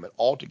commandment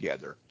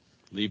altogether.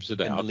 Leaves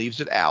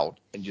it out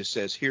and just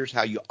says, here's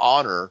how you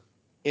honor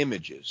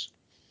images.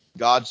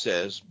 God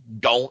says,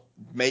 don't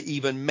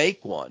even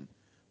make one,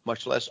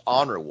 much less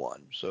honor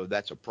one. So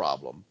that's a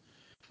problem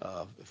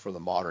for the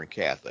modern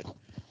Catholic.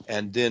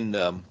 And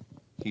then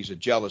he's a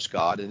jealous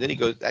God. And then he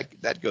goes,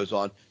 that goes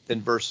on.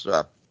 Then verse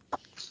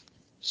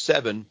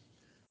 7,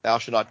 thou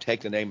shalt not take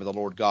the name of the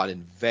Lord God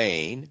in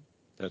vain.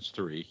 That's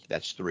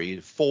 3.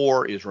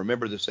 4 is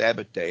remember the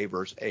Sabbath day,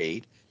 verse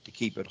 8, to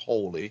keep it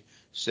holy.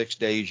 6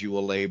 days you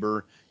will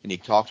labor, and he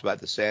talks about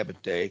the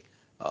Sabbath day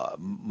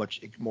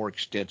much more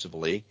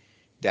extensively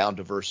down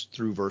to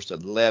through verse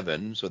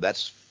 11. So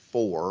that's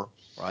 4,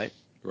 right?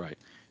 Right.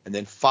 And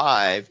then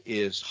 5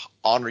 is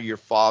honor your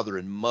father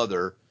and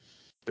mother,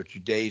 that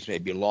your days may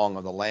be long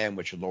on the land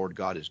which the Lord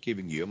God is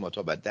giving you. I'm going to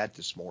talk about that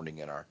this morning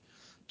in our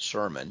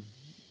sermon,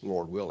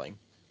 Lord willing,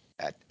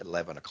 at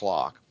 11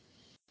 o'clock.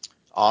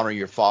 Honor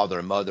your father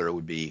and mother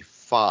would be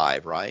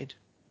 5, right?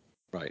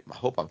 Right. I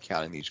hope I'm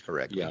counting these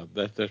correctly. Yeah,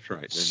 that's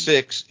right. And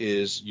 6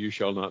 is you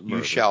shall not murder.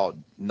 you shall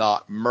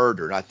not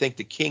murder. And I think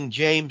the King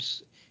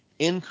James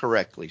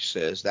incorrectly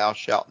says thou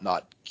shalt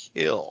not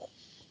kill.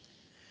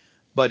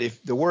 But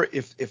if the word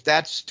if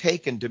that's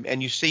taken to,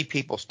 and you see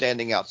people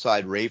standing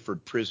outside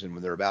Rayford prison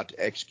when they're about to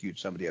execute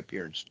somebody up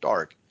here in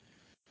Stark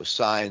with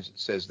signs that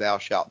says thou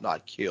shalt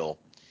not kill,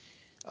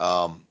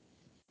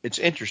 it's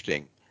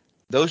interesting.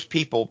 Those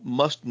people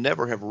must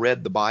never have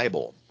read the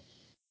Bible,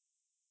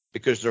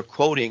 because they're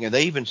quoting, and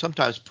they even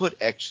sometimes put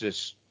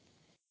Exodus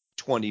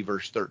 20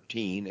 verse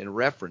 13 in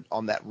reference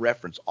on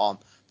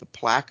the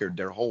placard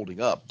they're holding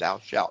up, thou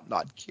shalt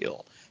not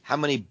kill. How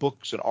many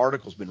books and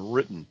articles have been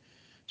written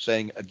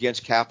saying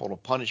against capital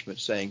punishment,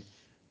 saying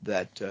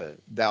that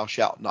thou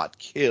shalt not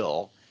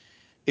kill?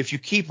 If you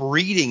keep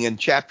reading in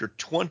chapter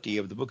 20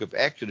 of the book of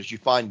Exodus, you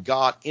find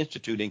God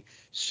instituting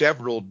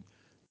several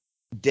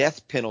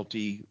death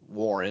penalty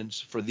warrants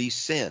for these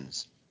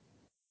sins.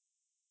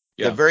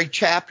 Yeah. The very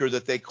chapter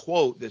that they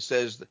quote that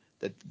says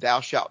that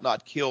thou shalt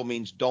not kill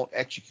means don't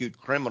execute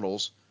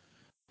criminals,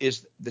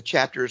 is the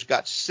chapter has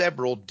got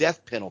several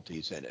death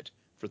penalties in it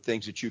for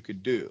things that you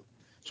could do.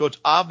 So it's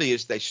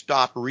obvious they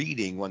stopped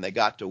reading when they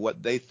got to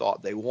what they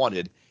thought they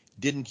wanted,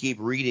 didn't keep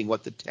reading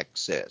what the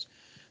text says.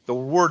 The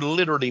word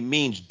literally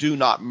means do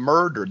not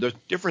murder. There's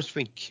a difference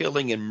between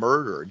killing and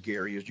murder,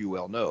 Gary, as you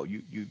well know.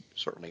 You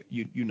certainly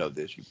you know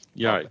this. You've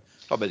talked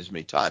about this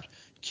many times.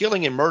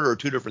 Killing and murder are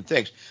two different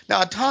things.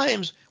 Now, at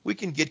times we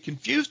can get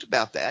confused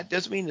about that. It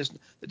doesn't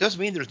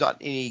mean there's not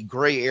any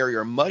gray area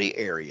or muddy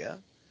area.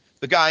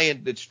 The guy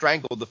that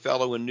strangled the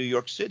fellow in New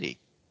York City,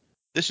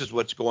 this is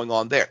what's going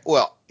on there.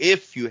 Well,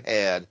 if you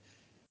had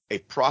a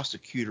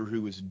prosecutor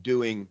who was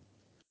doing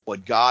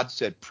what God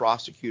said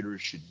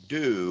prosecutors should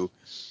do,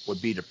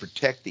 would be to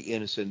protect the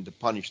innocent and to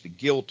punish the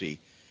guilty,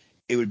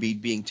 it would be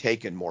being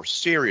taken more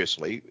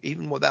seriously,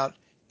 even without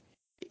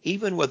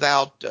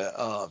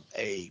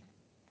a.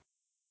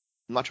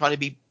 I'm not trying to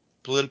be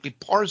politically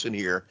partisan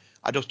here.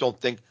 I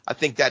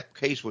think that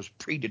case was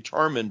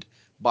predetermined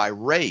by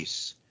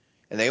race,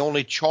 and they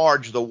only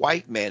charged the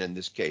white man in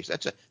this case.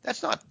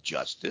 That's not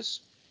justice,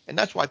 and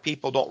that's why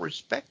people don't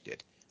respect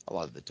it a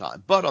lot of the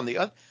time. But on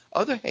the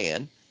other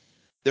hand,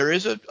 there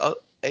is a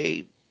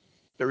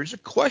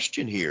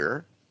question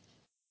here,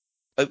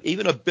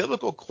 even a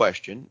biblical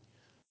question.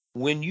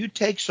 When you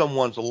take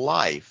someone's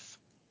life,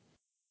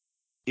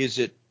 is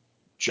it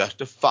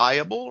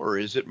justifiable or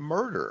is it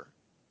murder?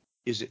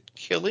 Is it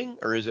killing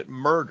or is it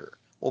murder?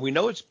 Well, we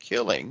know it's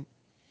killing,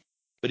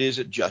 but is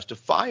it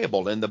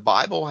justifiable? And the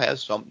Bible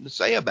has something to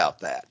say about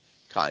that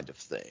kind of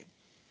thing.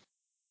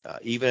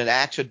 Even an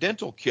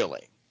accidental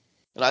killing.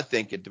 And I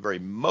think at the very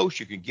most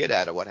you can get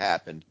out of what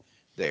happened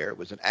there, it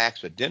was an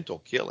accidental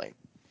killing.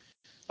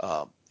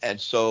 And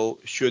so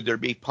should there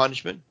be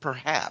punishment?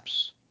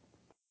 Perhaps.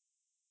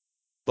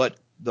 But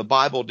the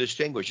Bible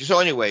distinguishes. So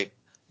anyway,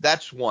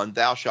 that's one,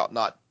 thou shalt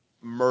not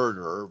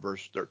murder,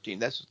 verse 13.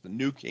 That's the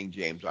New King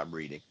James I'm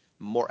reading,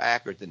 more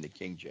accurate than the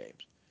King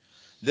James.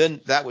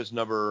 Then that was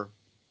now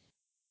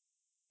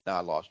I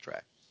lost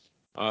track.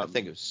 I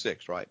think it was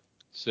 6, right?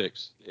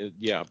 6.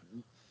 Yeah.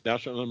 Thou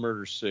shalt not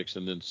murder 6,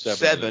 and then 7.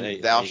 7, and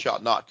 8, thou 8.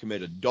 shalt not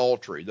commit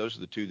adultery. Those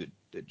are the two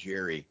that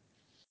Jerry,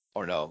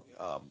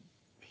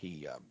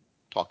 he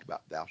talked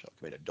about, thou shalt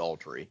commit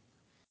adultery.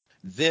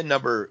 Then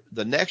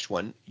the next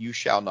one, you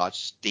shall not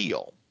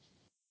steal.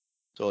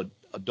 So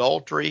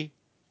adultery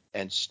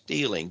and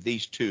stealing,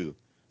 these two,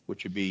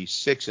 which would be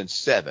 6 and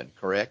 7,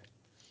 correct?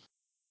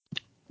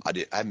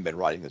 I haven't been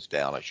writing this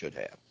down. I should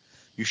have.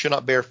 You shall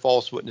not bear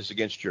false witness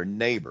against your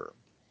neighbor.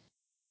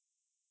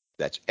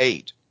 That's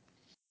 8.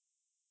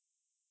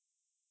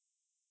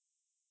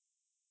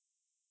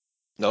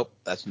 Nope,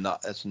 that's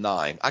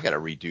 9. I got to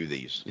redo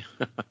these.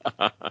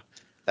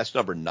 That's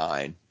number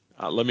 9.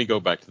 Let me go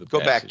back to the Go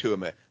passage. back to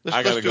them.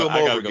 Let's do them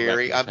over,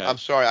 Gary. I'm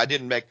sorry. I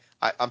didn't make.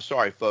 I'm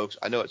sorry, folks.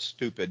 I know it's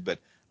stupid, but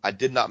I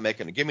did not make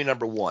it. Give me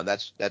number 1.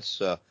 That's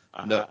no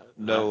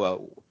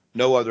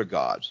other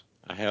gods.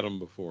 I had them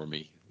before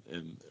me,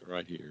 and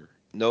right here.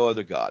 No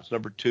other gods.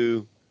 Number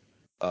 2,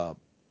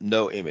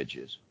 no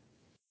images.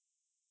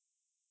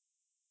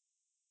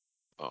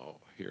 Oh,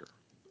 here.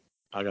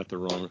 I got the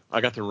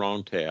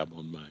wrong tab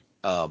on mine.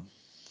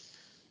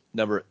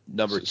 Number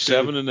 2.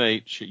 7 and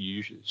 8.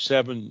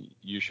 7,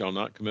 you shall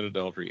not commit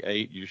adultery.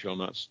 8, you shall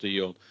not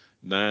steal.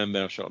 9,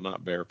 thou shalt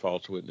not bear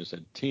false witness.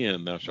 And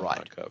 10, thou shalt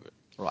not covet.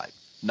 Right.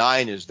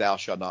 9 is thou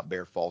shalt not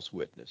bear false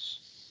witness.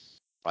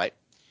 Right.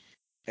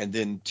 And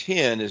then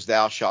 10 is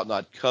thou shalt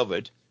not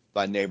covet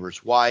thy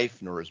neighbor's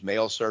wife, nor his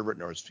male servant,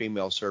 nor his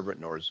female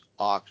servant, nor his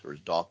ox, or his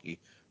donkey,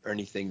 or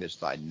anything that's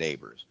thy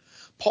neighbor's.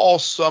 Paul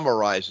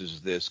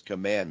summarizes this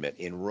commandment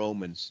in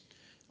Romans,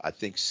 I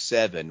think,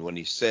 7, when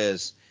he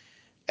says,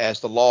 as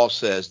the law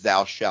says,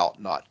 thou shalt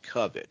not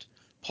covet.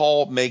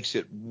 Paul makes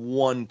it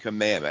one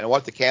commandment. And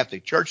what the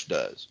Catholic Church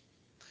does,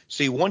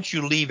 see, once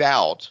you leave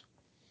out,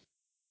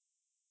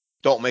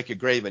 don't make a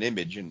graven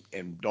image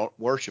and don't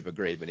worship a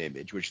graven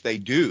image, which they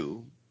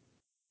do,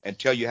 and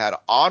tell you how to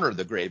honor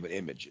the graven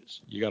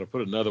images. You got to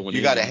put another one in.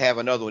 You got to have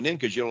another one in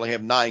because you only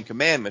have 9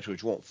 commandments,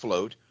 which won't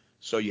float.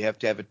 So you have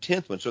to have a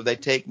 10th one. So they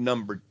take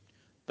number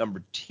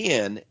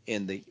 10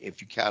 in the,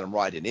 if you count them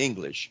right in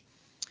English,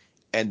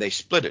 and they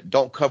split it.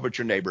 Don't covet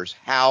your neighbor's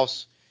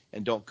house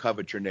and don't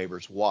covet your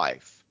neighbor's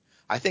wife.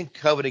 I think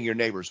coveting your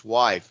neighbor's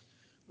wife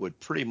would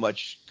pretty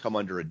much come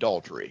under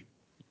adultery.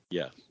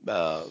 Yeah.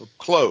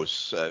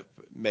 Close,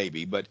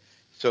 maybe, but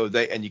so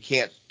and you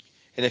can't,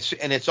 and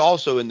it's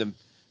also in the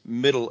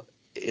middle.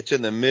 It's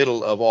in the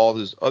middle of all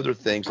these other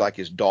things like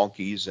his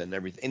donkeys and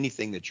everything,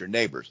 anything that's your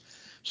neighbor's.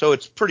 So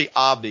it's pretty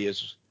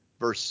obvious.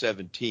 Verse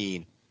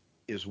 17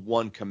 is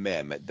one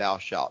commandment: thou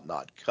shalt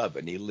not covet.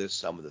 And he lists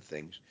some of the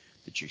things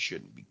that you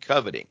shouldn't be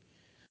coveting.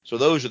 So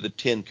those are the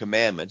 10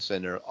 commandments,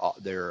 and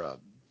they're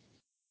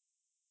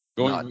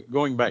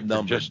going back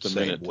for just a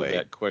minute way. to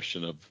that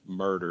question of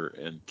murder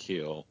and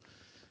kill.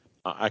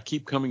 I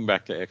keep coming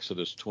back to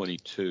Exodus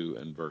 22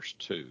 and verse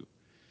 2.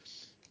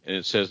 And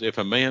it says, if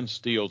a man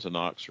steals an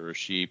ox or a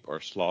sheep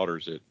or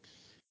slaughters it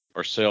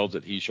or sells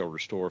it, he shall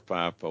restore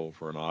fivefold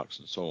for an ox,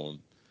 and so on.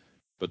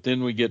 But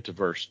then we get to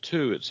verse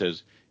 2. It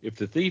says, if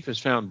the thief is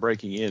found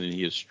breaking in and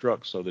he is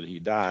struck so that he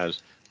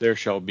dies, there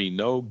shall be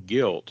no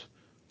guilt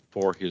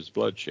for his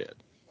bloodshed.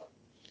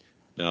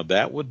 Now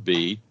that would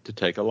be to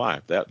take a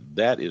life.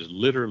 That is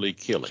literally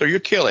killing. So you're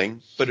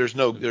killing, but there's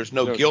no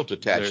guilt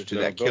attached to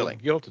that killing. There's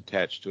no guilt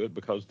attached to it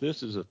because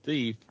this is a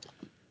thief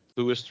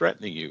who is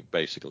threatening you,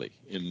 basically,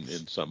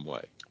 in some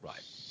way.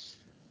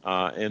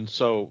 Right. And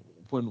so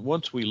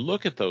once we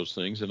look at those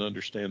things and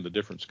understand the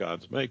difference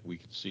God's make, we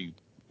can see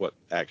what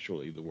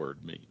actually the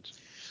word means.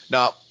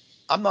 Now,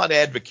 I'm not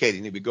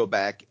advocating that we go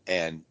back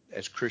and,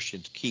 as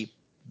Christians, keep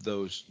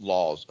those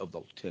laws of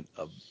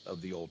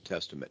the Old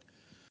Testament.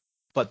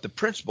 But the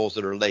principles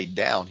that are laid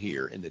down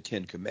here in the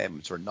 10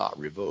 Commandments are not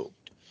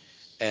revoked.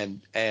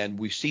 And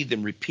we see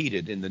them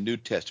repeated in the New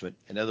Testament.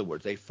 In other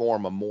words, they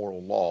form a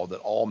moral law that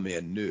all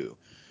men knew.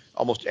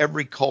 Almost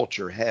every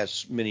culture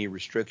has many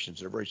restrictions.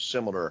 They're very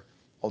similar,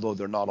 although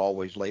they're not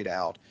always laid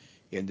out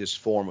in this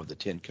form of the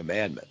 10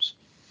 Commandments.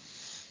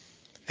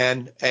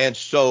 And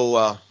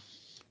so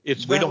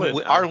it's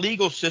valid. Our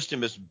legal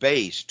system is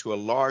based to a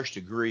large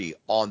degree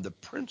on the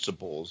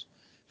principles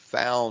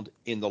found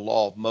in the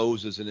law of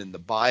Moses and in the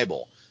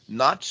Bible,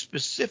 not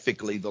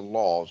specifically the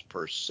laws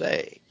per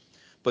se,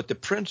 but the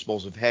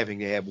principles of having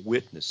to have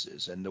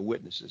witnesses and the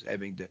witnesses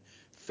having to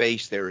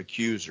face their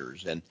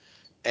accusers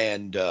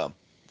and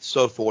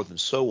so forth and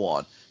so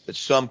on. That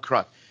some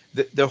crime,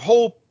 the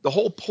whole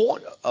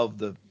point of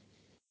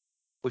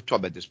we've talked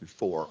about this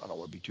before. I don't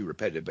want to be too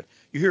repetitive, but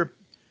you hear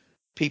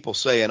people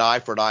say an eye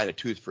for an eye and a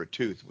tooth for a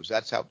tooth.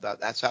 That's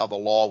how the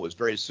law was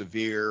very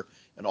severe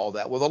and all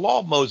that. Well, the law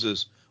of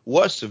Moses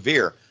was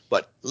severe,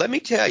 but let me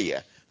tell you,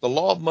 the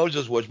law of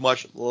Moses was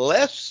much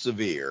less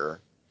severe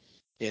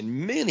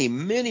in many,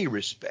 many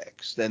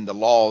respects than the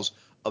laws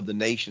of the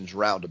nations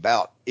round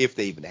about, if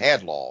they even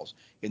had laws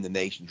in the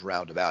nations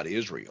round about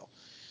Israel.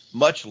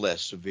 Much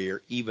less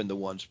severe, even the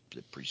ones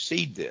that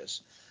precede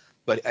this.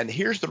 And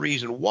here's the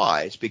reason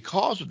why. It's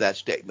because of that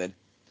statement,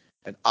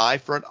 an eye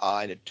for an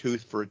eye and a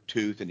tooth for a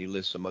tooth, and he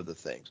lists some other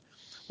things.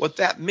 What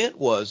that meant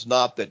was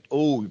not that,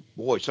 oh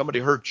boy, somebody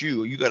hurt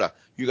you, you gotta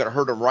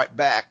hurt them right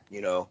back.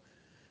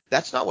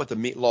 That's not what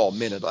the law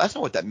meant. That's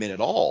not what that meant at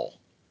all.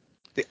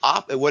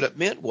 What it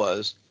meant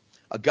was,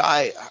 a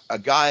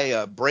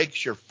guy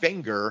breaks your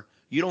finger,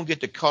 you don't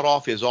get to cut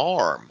off his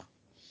arm.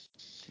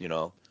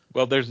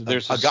 Well, there's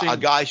a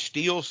guy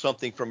steals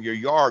something from your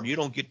yard, you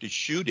don't get to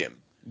shoot him.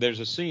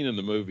 There's a scene in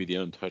the movie The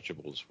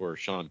Untouchables where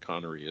Sean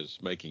Connery is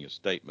making a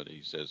statement.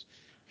 He says,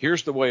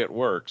 here's the way it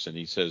works. And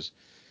he says,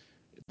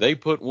 they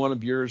put one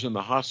of yours in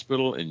the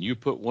hospital and you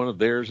put one of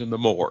theirs in the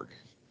morgue.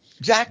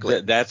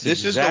 Exactly.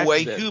 This is the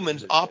way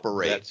humans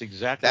operate.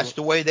 That's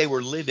the way they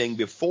were living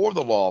before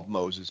the law of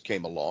Moses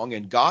came along.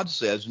 And God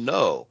says,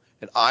 no,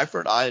 an eye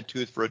for an eye, a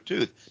tooth for a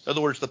tooth. In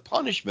other words, the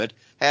punishment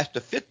has to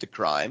fit the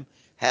crime,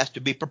 has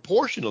to be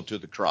proportional to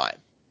the crime.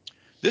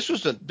 This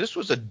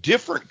was a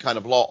different kind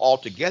of law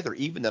altogether,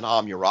 even than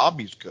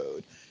Hammurabi's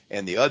code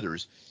and the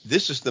others.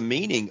 This is the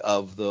meaning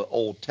of the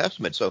Old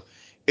Testament. So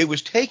it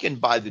was taken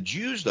by the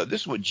Jews, though.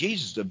 This is what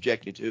Jesus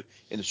objected to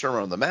in the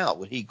Sermon on the Mount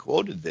when he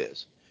quoted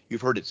this.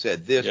 You've heard it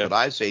said this, yeah. But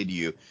I say to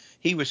you,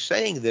 he was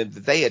saying to them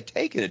that they had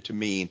taken it to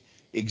mean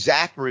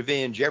exact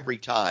revenge every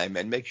time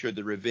and make sure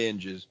the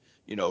revenge is,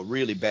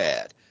 really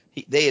bad.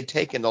 They had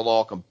taken the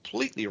law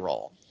completely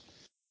wrong,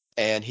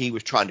 and he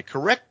was trying to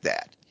correct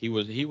that. He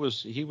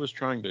was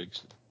trying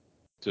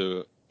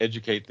to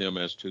educate them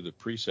as to the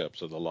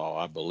precepts of the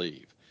law, I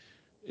believe.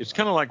 It's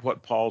kind of like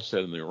what Paul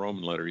said in the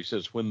Roman letter. He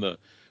says, when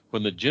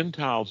when the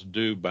Gentiles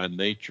do by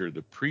nature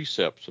the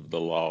precepts of the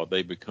law,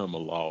 they become a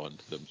law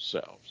unto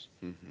themselves.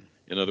 Mm-hmm.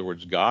 In other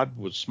words, God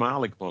was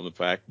smiling upon the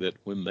fact that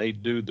when they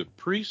do the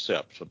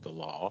precepts of the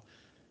law,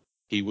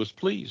 he was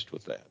pleased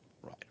with that.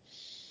 Right.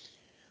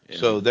 And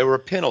So there were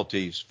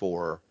penalties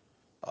for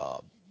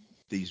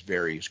these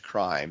various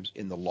crimes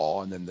in the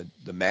law, and then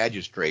the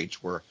magistrates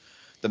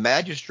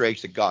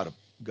that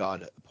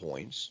God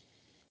appoints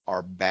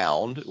are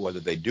bound, whether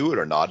they do it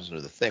or not is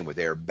another thing, but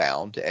they are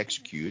bound to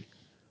execute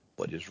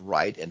what is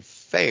right and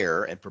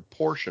fair and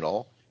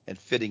proportional and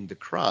fitting the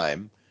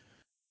crime.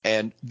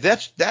 And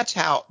that's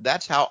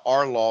how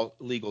our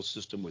legal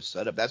system was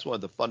set up. That's one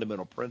of the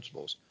fundamental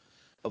principles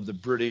of the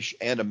British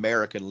and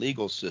American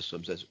legal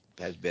systems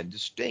has been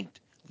distinct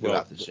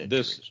throughout the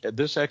centuries.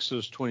 This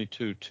Exodus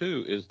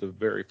 22:2 is the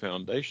very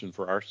foundation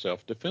for our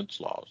self-defense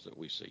laws that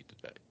we see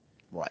today.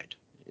 Right.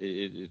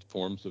 It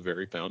forms the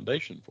very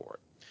foundation for it.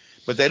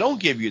 But they don't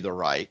give you the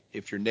right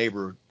if your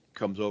neighbor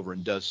comes over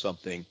and does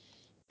something.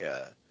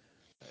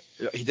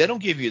 They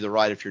don't give you the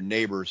right if your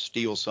neighbor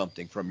steals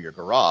something from your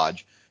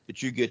garage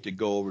that you get to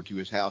go over to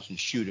his house and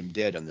shoot him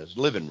dead in his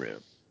living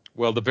room.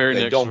 Well, the very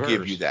they next don't verse,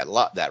 give you that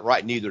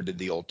right. Neither did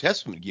the Old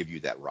Testament give you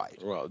that right.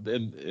 Well,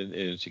 then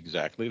it's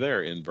exactly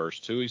there in verse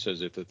 2. He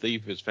says, "If the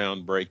thief is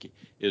found breaking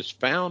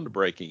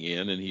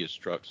in, and he is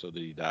struck so that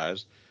he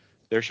dies,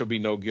 there shall be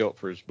no guilt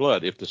for his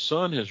blood. If the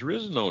sun has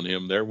risen on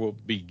him, there will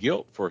be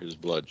guilt for his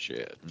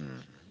bloodshed."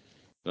 In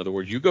other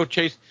words, you go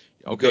chase.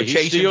 Okay, go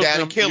chase him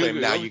down and kill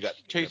him. Now you got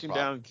chase him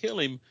down and kill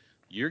him.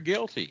 You're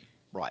guilty.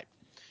 Right.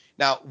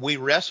 Now we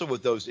wrestle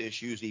with those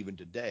issues even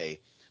today,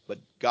 but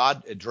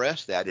God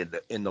addressed that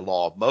in the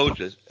law of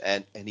Moses,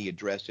 and he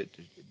addressed it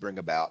to bring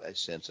about a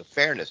sense of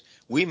fairness.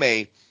 We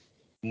may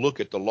look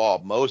at the law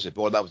of Moses,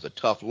 boy, that was a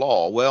tough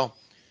law. Well,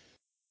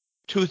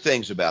 two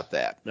things about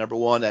that. Number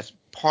one, that's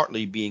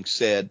partly being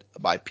said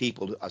by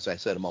people, as I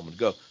said a moment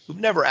ago, who've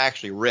never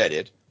actually read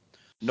it,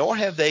 nor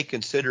have they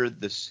considered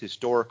the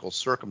historical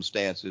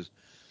circumstances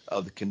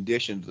of the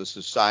conditions of the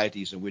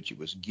societies in which it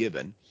was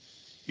given.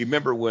 You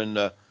remember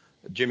when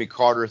Jimmy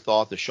Carter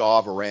thought the Shah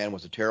of Iran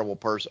was a terrible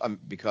person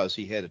because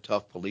he had a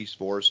tough police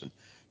force, and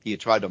he had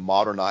tried to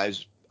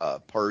modernize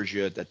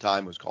Persia at that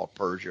time. It was called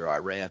Persia or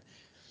Iran,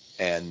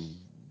 and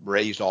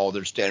raised all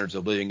their standards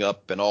of living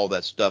up and all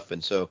that stuff.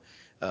 And so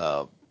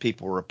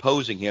people were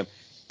opposing him,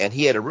 and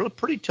he had a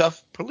pretty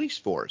tough police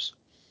force.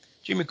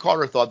 Jimmy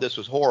Carter thought this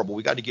was horrible.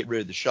 We got to get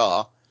rid of the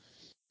Shah.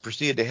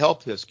 Proceeded to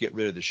help us get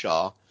rid of the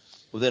Shah.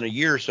 Within a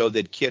year or so,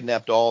 they'd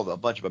kidnapped a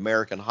bunch of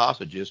American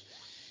hostages,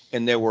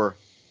 and there were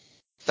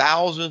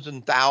thousands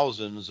and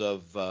thousands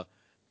of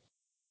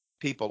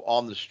people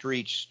on the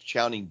streets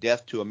shouting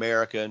death to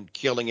America and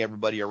killing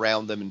everybody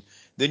around them. And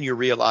then you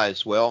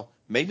realize, well,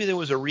 maybe there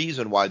was a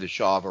reason why the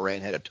Shah of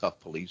Iran had a tough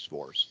police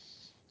force.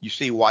 You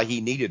see why he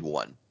needed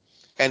one.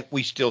 And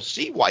we still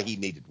see why he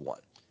needed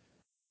one.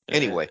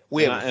 Anyway,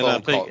 we have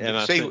a phone call.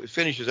 It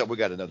finishes up. We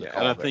got another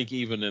call. And I think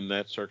even in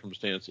that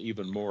circumstance,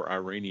 even more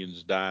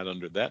Iranians died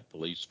under that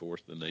police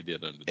force than they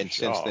did under the Shah. And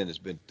since then, it's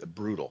been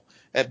brutal.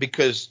 And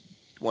because,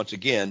 once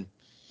again,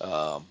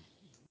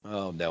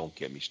 don't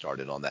get me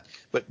started on that.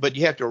 But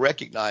you have to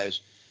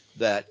recognize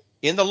that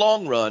in the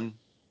long run,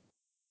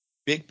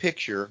 big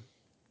picture,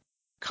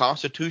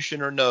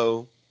 Constitution or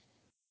no,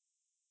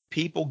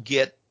 people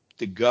get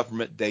the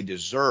government they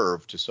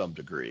deserve to some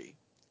degree,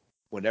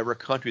 whatever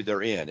country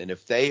they're in. And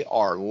if they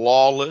are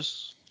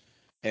lawless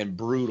and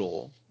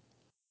brutal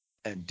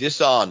and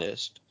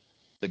dishonest,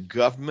 the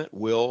government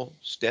will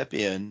step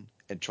in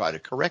and try to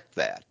correct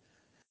that.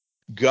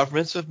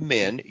 Governments of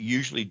men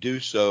usually do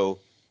so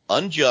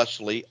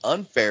unjustly,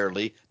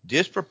 unfairly,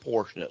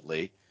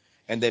 disproportionately,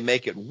 and they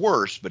make it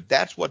worse, but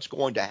that's what's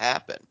going to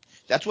happen.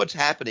 That's what's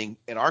happening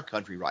in our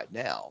country right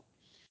now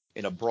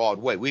in a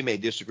broad way. We may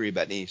disagree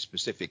about any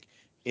specific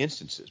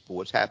instances, but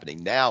what's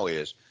happening now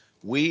is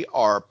we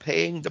are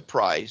paying the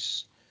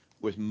price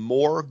with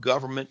more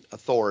government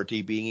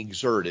authority being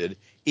exerted,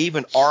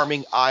 even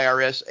arming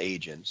IRS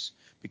agents,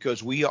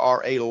 because we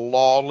are a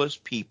lawless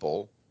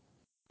people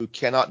who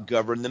cannot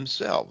govern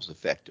themselves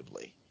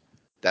effectively.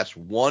 That's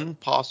one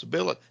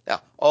possibility.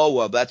 Now,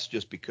 that's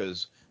just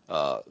because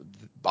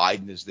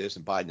Biden is this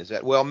and Biden is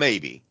that. Well,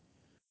 maybe.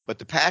 But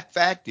the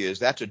fact is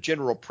that's a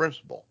general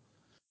principle.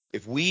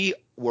 If we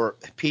were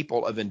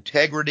people of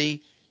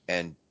integrity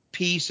and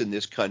peace in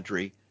this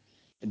country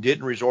and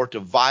didn't resort to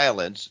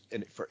violence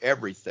for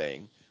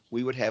everything,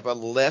 we would have a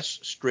less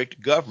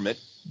strict government,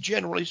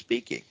 generally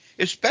speaking,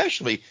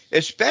 especially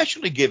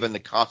given the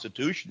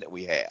Constitution that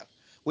we have.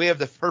 We have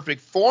the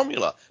perfect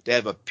formula to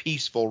have a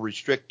peaceful,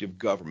 restrictive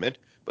government,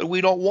 but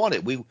we don't want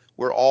it.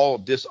 We're all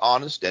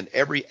dishonest in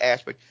every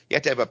aspect. You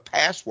have to have a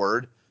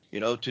password,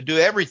 to do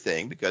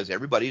everything because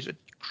everybody's a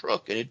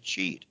crook and a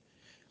cheat.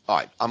 All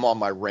right, I'm on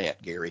my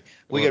rant, Gary.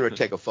 We got to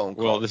take a phone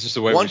call. Well, this is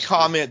the way one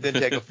comment, then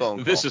take a phone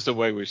call. This is the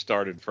way we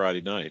started Friday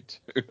night.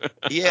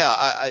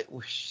 Yeah,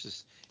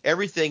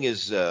 everything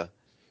is.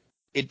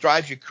 It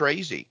drives you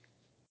crazy.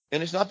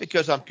 And it's not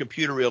because I'm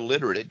computer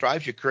illiterate. It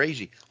drives you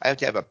crazy. I have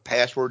to have a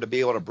password to be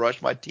able to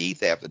brush my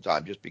teeth half the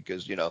time just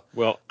because,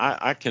 Well,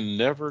 I can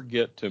never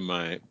get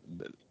to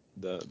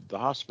the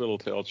hospital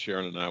tells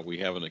Sharon and I we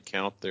have an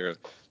account there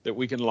that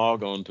we can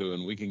log on to,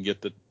 and we can get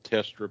the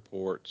test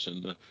reports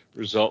and the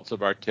results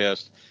of our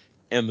tests.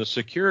 And the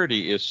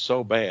security is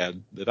so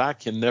bad that I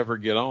can never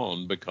get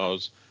on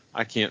because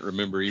I can't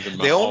remember even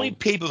my the only own.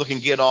 people that can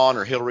get on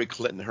are Hillary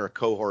Clinton and her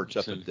cohorts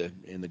up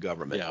in the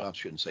government. Yeah. I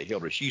shouldn't say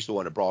Hillary. She's the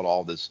one that brought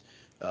all this.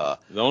 The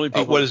only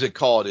people. What is it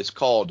called? It's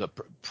called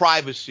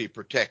privacy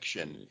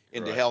protection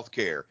into Right.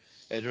 healthcare,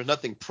 and there's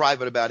nothing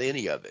private about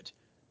any of it.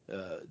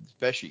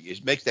 Especially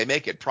they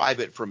make it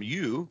private from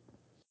you,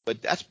 but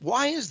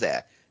why is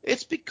that?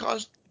 It's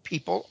because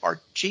people are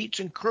cheats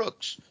and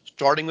crooks,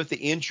 starting with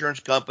the insurance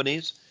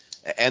companies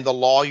and the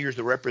lawyers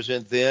that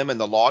represent them, and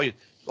the lawyers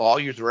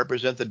that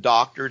represent the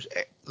doctors.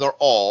 They're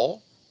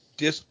all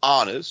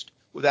dishonest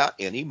without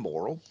any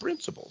moral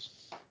principles.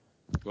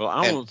 Well,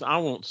 I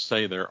won't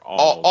say they're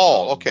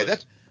All okay.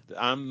 That's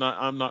I'm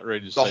not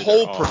ready to say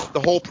they're all.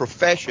 The whole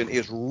profession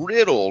is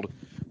riddled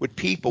with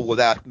people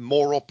without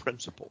moral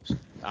principles.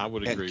 I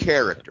would agree And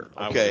character. with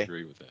that. Okay? I would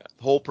agree with that.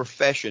 The whole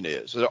profession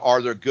is.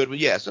 Are there good?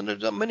 Yes, and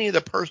there's many of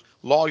the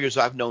lawyers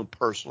I've known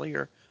personally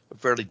are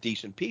fairly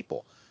decent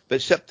people, but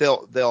except they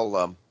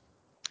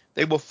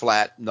will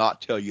flat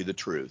not tell you the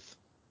truth,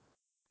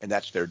 and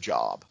that's their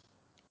job.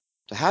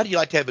 So how do you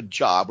like to have a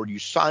job where you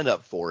sign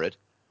up for it,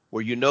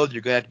 where you know that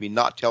you're going to have to be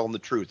not telling the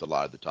truth a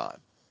lot of the time?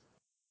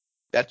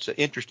 That's an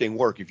interesting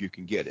work if you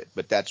can get it,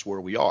 but that's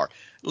where we are.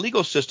 The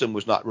legal system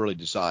was not really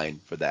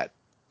designed for that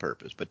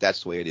purpose, but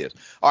that's the way it is.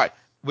 All right,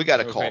 we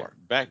got a caller.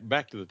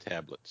 Back to the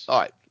tablets.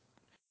 All right,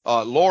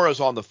 Laura's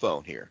on the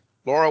phone here.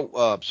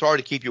 Laura, sorry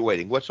to keep you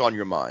waiting. What's on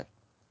your mind?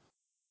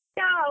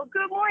 No,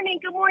 good morning.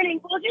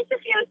 Well, just a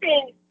few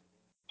things.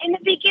 In the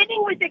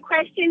beginning with the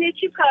question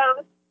that you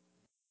posed,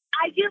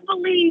 I do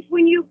believe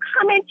when you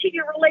come into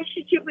your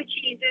relationship with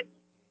Jesus,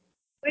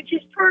 which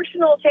is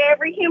personal to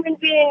every human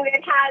being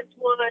that has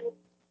one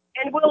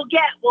and will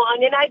get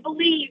one, and I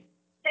believe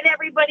that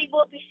everybody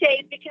will be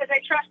saved because I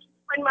trust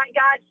when my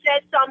God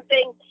says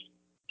something,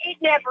 it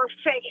never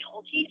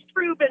fails. He's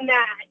proven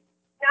that.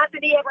 Not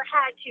that he ever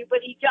had to,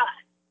 but he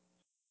does.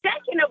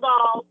 Second of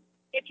all,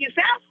 if you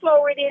fast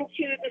forward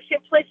into the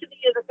simplicity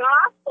of the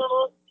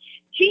gospel,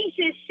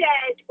 Jesus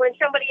said when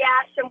somebody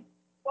asked him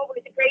what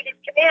was the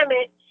greatest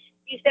commandment,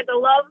 he said to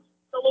love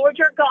the Lord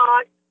your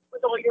God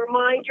with all your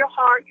mind, your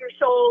heart, your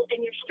soul,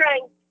 and your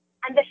strength.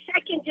 And the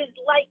second is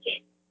like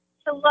it,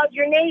 to love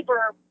your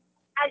neighbor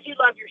as you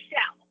love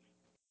yourself.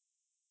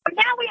 But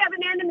now we have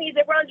an enemy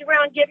that runs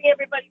around giving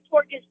everybody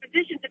poor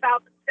dispositions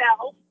about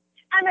themselves,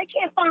 and they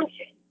can't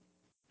function.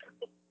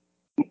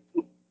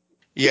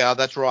 Yeah,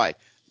 that's right.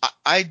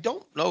 I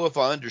don't know if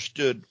I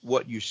understood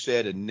what you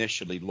said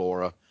initially,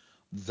 Laura,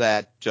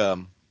 that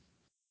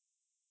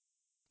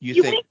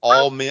you think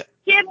all men.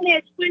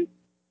 Forgiveness when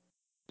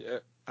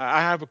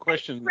I have a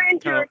question.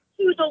 surrender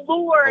to the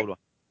Lord. Hold on.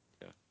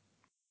 Yeah.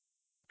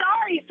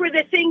 Sorry for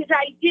the things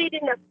I did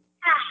in the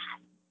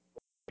past.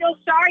 Feel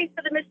sorry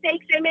for the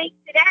mistakes I make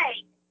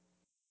today.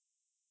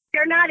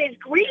 They're not as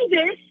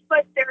grievous,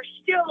 but they're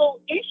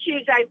still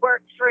issues I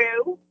work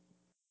through.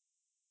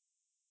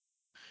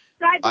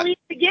 So I believe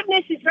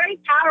forgiveness is very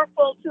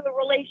powerful to a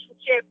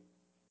relationship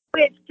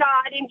with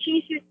God. And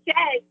Jesus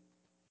said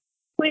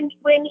when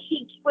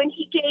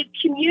he gave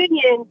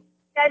communion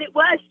that it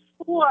was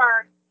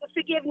for the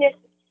forgiveness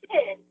of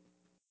sin.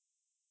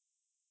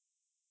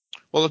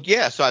 Well,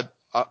 yes,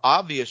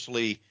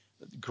 obviously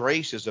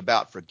grace is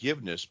about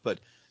forgiveness, but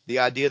the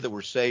idea that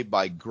we're saved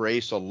by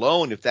grace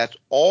alone, if that's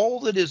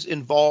all that is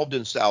involved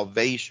in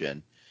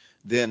salvation,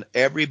 then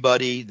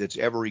everybody that's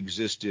ever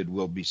existed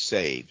will be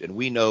saved. And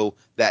we know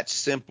that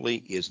simply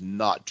is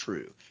not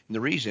true. And the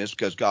reason is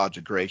because God's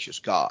a gracious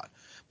God.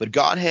 But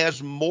God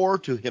has more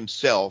to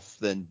himself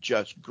than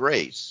just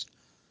grace.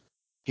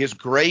 His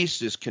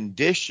grace is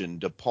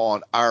conditioned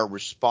upon our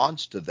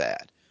response to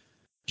that.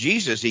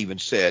 Jesus even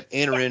said,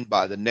 enter in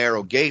by the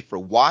narrow gate, for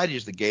wide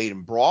is the gate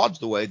and broad's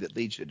the way that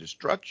leads to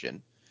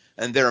destruction.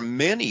 And there are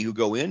many who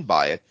go in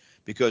by it,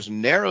 because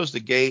narrow is the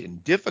gate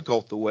and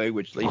difficult the way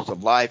which leads to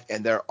life,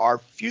 and there are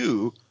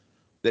few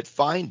that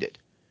find it.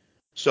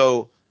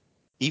 So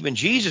even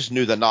Jesus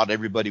knew that not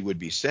everybody would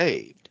be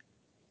saved.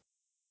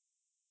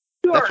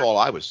 Sure. That's all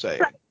I was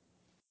saying.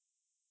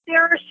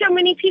 There are so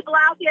many people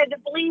out there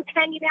that believe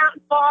hanging out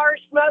in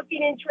bars,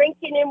 smoking and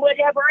drinking and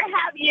whatever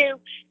have you,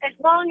 as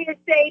long as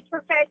they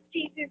profess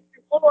Jesus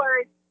as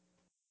Lord,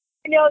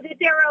 that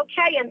they're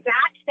okay, and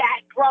that's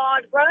that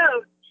broad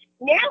road.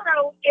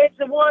 Narrow is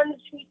the ones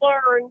who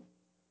learn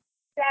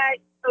that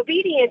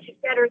obedience is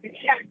better than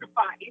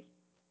sacrifice.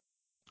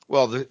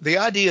 Well, the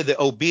idea that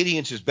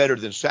obedience is better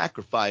than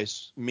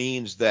sacrifice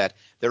means that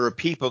there are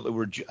people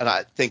that and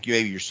I think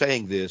maybe you're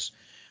saying this,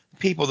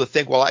 people that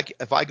think, well,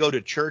 if I go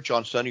to church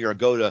on Sunday or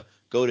go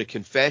to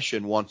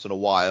confession once in a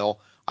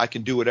while, I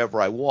can do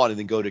whatever I want and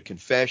then go to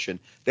confession.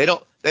 They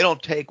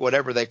don't take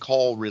whatever they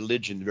call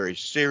religion very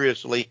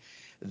seriously.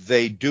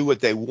 they do what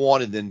they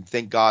want and then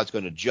think God's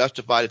going to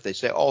justify it. If they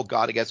say, oh,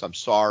 God, I guess I'm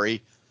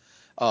sorry.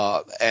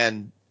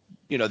 And,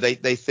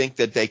 they think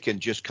that they can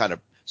just kind of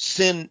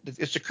sin.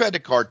 It's a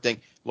credit card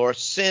thing. Laura,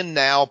 sin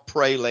now,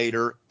 pray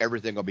later,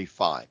 everything will be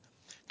fine.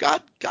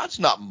 God's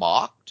not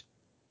mocked.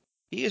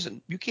 He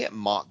isn't. You can't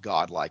mock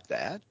God like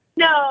that.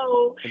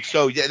 No. And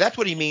so that's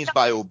what he means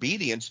by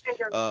obedience.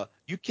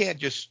 You can't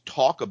just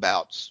talk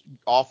about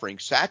offering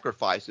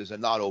sacrifices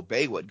and not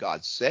obey what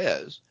God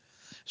says.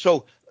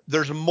 So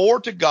there's more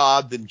to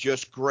God than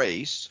just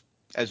grace,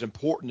 as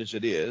important as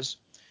it is.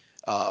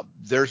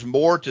 There's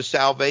more to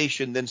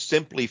salvation than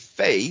simply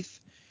faith.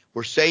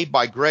 We're saved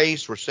by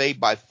grace. We're saved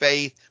by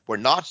faith. We're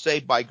not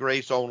saved by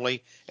grace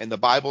only. And the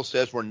Bible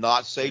says we're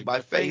not saved by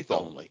faith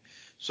only.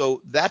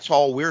 So that's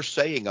all we're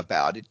saying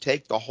about it.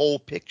 Take the whole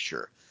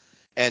picture.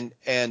 And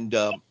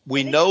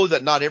we know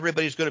that not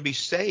everybody's going to be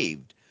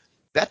saved.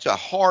 That's a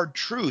hard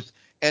truth.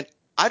 And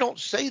I don't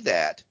say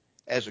that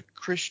as a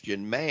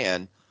Christian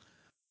man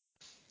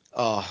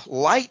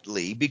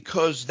lightly,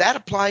 because that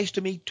applies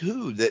to me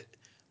too.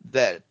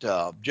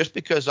 That just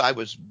because I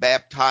was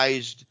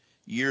baptized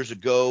years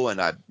ago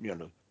and I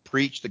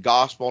preached the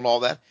gospel and all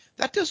that,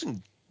 that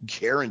doesn't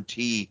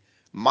guarantee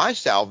my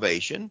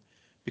salvation,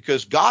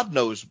 because God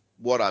knows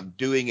what I'm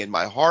doing in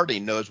my heart.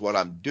 He knows what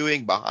I'm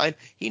doing behind.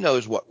 He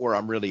knows where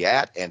I'm really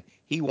at, and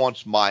he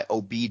wants my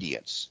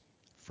obedience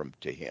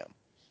to him.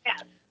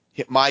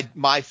 Yeah.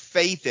 My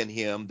faith in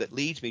him that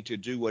leads me to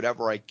do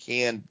whatever I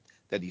can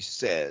that he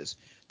says.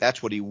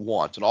 That's what he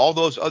wants. And all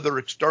those other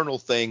external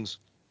things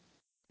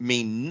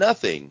mean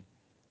nothing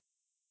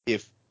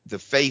if the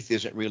faith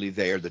isn't really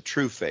there, the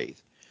true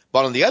faith.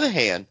 But on the other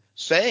hand,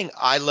 saying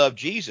I love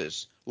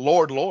Jesus,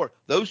 Lord, Lord,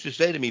 those who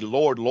say to me,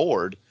 Lord,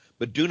 Lord,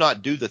 but do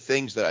not do the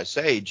things that I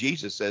say,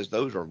 Jesus says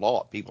those are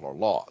lost. People are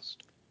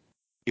lost.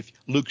 If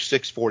Luke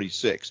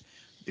 6:46,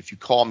 if you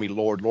call me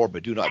Lord, Lord,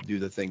 but do not do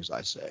the things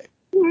I say.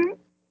 Mm-hmm.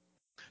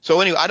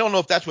 So anyway, I don't know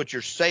if that's what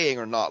you're saying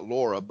or not,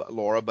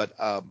 Laura, but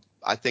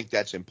I think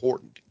that's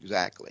important.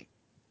 Exactly.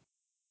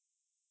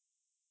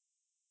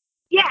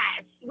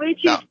 Yes,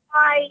 which is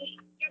why,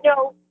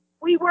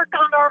 we work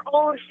on our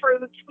own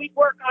fruits. We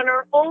work on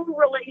our own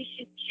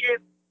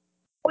relationship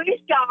with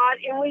God,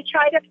 and we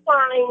try to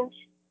find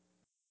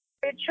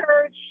the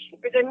church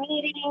or the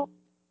meeting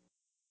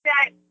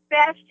that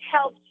best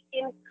helps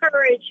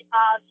encourage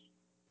us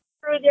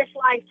through this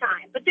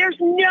lifetime. But there's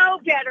no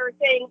better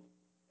thing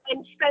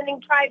than spending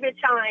private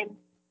time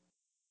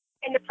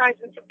in the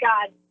presence of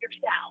God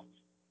yourself.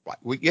 Right.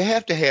 Well, you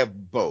have to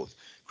have both.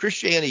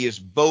 Christianity is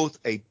both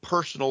a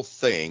personal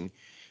thing,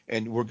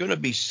 and we're going to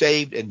be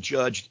saved and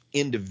judged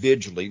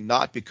individually,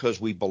 not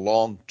because we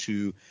belong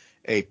to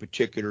a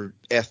particular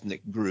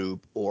ethnic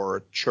group or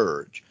a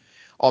church.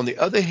 On the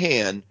other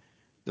hand,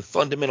 the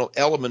fundamental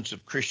elements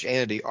of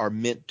Christianity are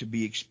meant to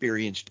be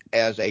experienced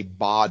as a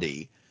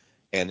body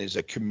and as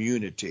a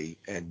community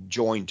and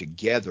joined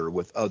together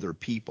with other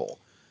people.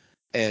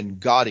 And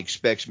God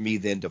expects me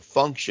then to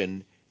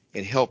function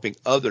in helping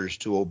others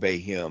to obey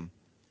him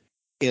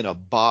in a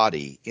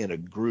body, in a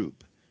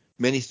group.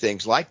 Many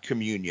things like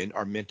communion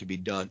are meant to be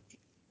done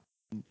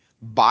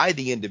by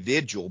the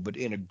individual, but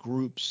in a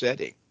group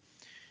setting.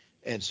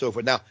 And so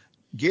forth. Now,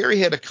 Gary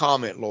had a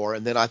comment, Laura,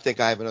 and then I think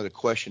I have another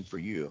question for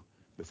you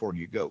before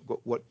you go.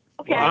 What?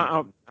 Okay.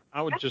 Well,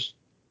 I would just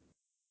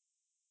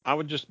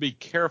be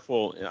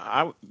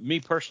careful.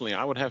 Me personally,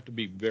 I would have to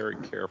be very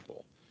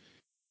careful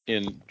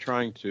in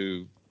trying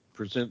to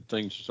present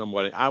things to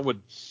somebody. I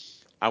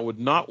would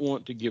not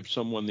want to give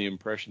someone the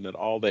impression that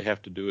all they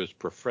have to do is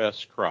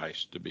profess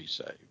Christ to be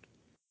saved.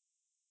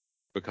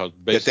 Because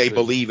basically, that they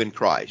believe in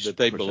Christ. That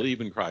they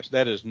believe in Christ.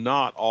 That is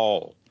not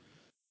all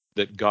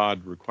that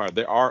God requires.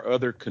 There are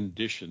other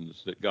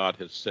conditions that God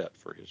has set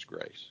for his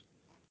grace.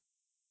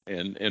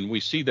 And we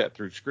see that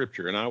through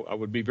Scripture. And I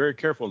would be very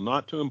careful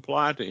not to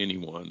imply to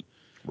anyone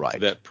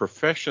that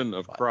profession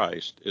of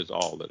Christ is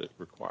all that it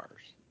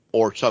requires.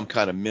 Or some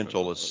kind of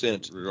mental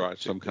assent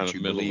some kind of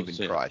you mental believe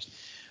assent. in Christ.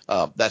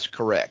 That's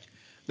correct.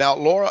 Now,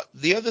 Laura,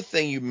 the other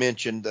thing you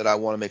mentioned that I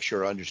want to make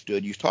sure I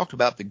understood, you talked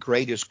about the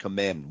greatest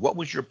commandment. What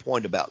was your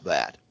point about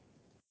that?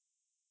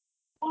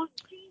 Well,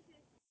 Jesus,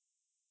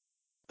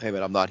 Hey,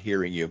 man, I'm not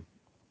hearing you.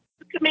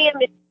 the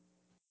commandment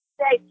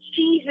that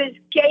Jesus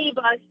gave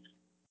us,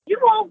 you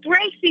won't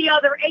break the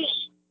other 8.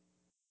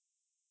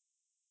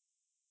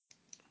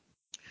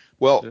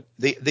 Well,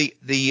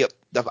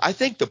 I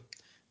think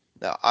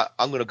now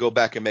I'm going to go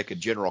back and make a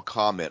general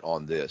comment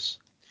on this.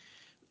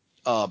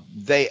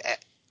 They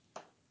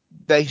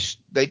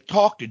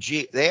talked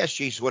to they asked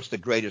Jesus, what's the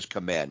greatest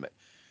commandment?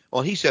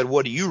 Well, he said,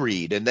 what do you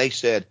read? And they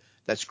said,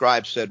 that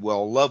scribe said,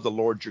 well, love the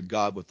Lord your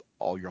God with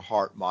all your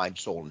heart, mind,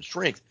 soul, and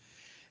strength.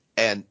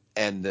 And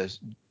the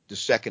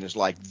second is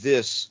like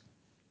this,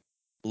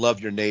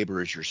 love your neighbor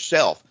as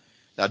yourself.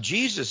 Now,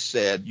 Jesus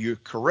said, you're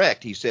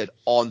correct. He said,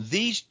 on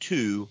these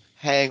two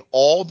hang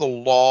all the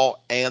law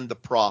and the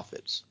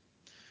prophets.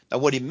 Now,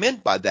 what he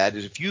meant by that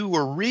is if you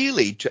were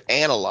really to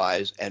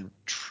analyze and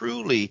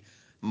truly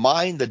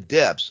mine the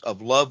depths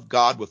of love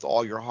God with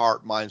all your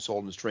heart, mind, soul,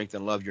 and strength,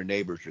 and love your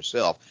neighbors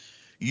yourself,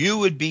 you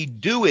would be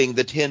doing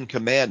the 10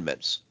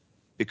 Commandments.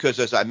 Because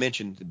as I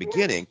mentioned at the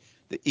beginning,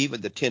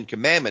 even the 10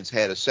 Commandments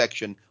had a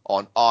section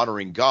on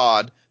honoring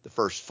God, the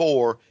first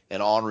 4,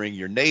 and honoring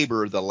your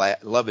neighbor,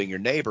 loving your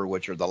neighbor,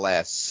 which are the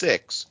last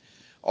 6.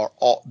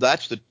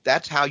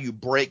 That's how you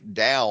break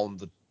down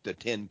the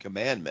 10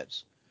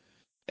 Commandments.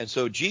 And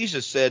so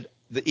Jesus said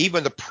that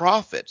even the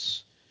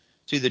prophets,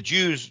 see, the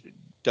Jews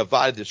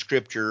divided the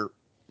scripture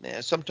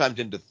sometimes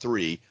into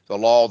 3, the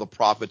law, the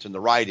prophets, and the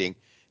writing.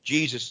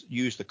 Jesus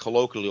used the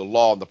colloquial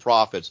law and the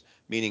prophets,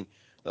 meaning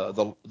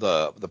the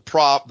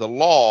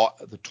law,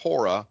 the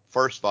Torah,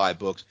 first 5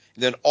 books,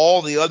 and then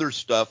all the other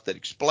stuff that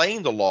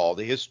explained the law,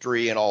 the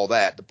history and all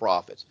that, the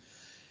prophets.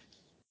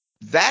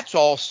 That's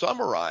all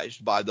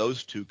summarized by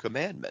those 2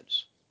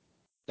 commandments.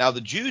 Now,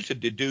 the Jews had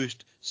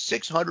deduced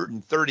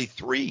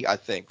 633, I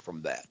think,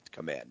 from that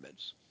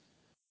commandments.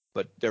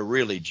 But they're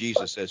really,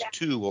 Jesus says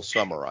 2 will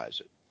summarize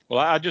it. Well,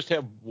 I just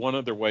have one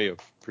other way of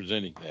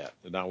presenting that,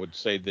 and I would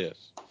say this.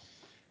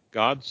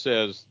 God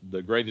says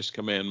the greatest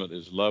commandment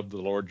is love the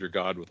Lord your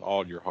God with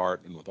all your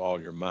heart and with all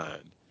your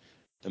mind.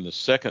 And the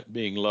second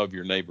being love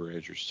your neighbor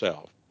as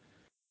yourself.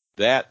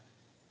 That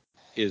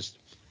is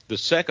the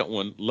second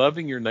one,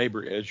 loving your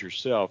neighbor as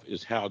yourself,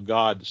 is how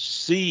God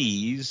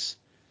sees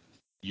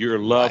your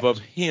love of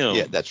him.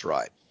 Yeah, that's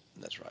right.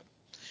 That's right.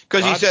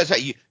 Because he says,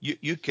 hey,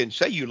 you can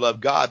say you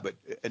love God,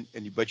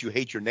 but you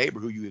hate your neighbor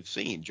who you have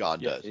seen.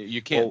 John does.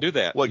 You can't do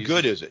that. What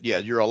good is it? Yeah,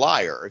 you're a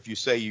liar if you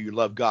say you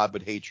love God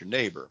but hate your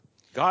neighbor.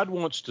 God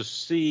wants to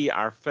see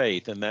our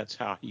faith, and that's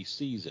how he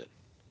sees it.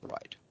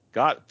 Right.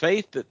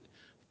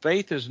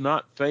 Faith is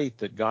not faith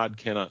that God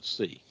cannot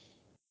see.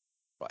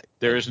 Right.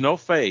 There is no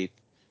faith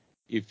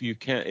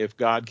if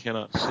God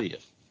cannot see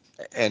it.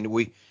 And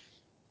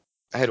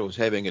I was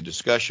having a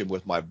discussion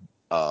with my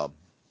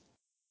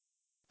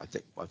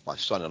with my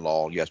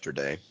son-in-law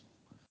yesterday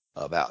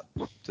about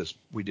this.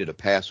 We did a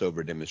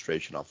Passover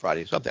demonstration on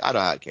Friday. Something, I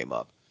don't know how it came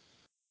up.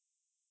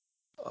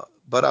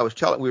 But we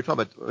were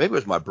talking about, maybe it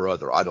was my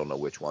brother, I don't know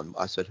which one.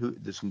 I said,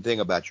 there's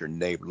something about your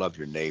neighbor, love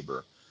your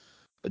neighbor.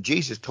 But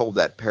Jesus told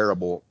that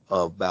parable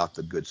about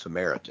the Good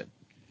Samaritan.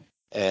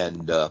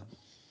 And the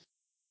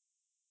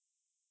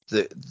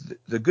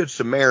Good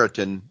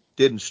Samaritan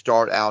didn't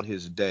start out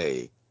his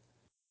day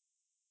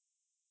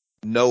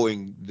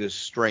knowing this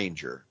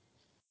stranger.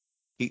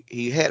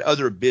 He had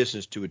other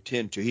business to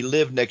attend to. He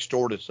lived next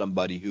door to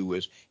somebody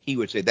he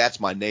would say,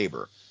 that's my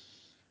neighbor,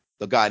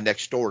 the guy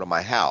next door to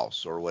my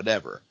house or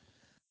whatever.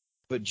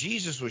 But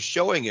Jesus was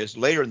showing us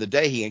later in the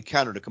day he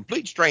encountered a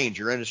complete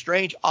stranger in a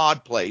strange,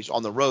 odd place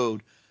on the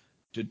road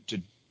to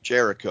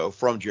Jericho,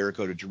 from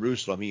Jericho to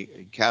Jerusalem. He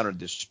encountered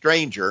this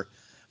stranger,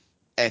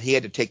 and he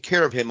had to take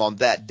care of him on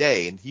that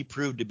day, and he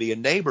proved to be a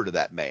neighbor to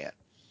that man.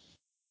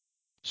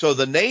 So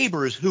the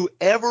neighbor is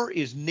whoever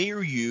is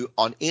near you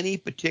on any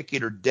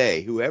particular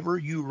day, whoever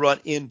you run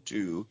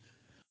into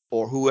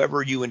or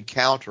whoever you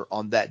encounter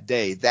on that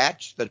day.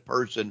 That's the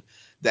person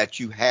that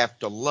you have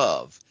to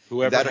love.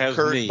 Whoever that has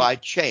occurred need. by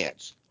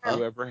chance.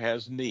 Whoever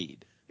has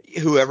need.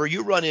 Whoever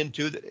you run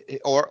into,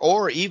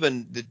 or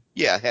even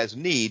has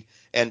need,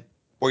 and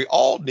we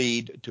all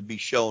need to be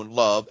shown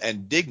love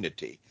and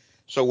dignity.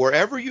 So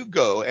wherever you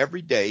go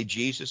every day,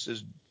 Jesus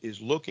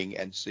is looking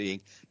and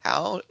seeing,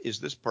 how is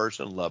this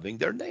person loving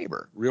their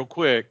neighbor? Real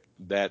quick,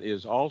 that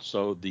is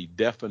also the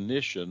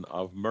definition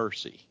of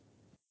mercy.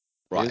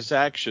 Right. His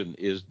action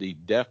is the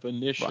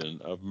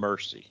definition of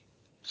mercy.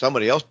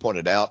 Somebody else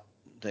pointed out,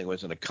 I think it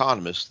was an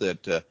economist,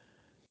 that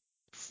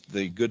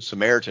the Good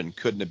Samaritan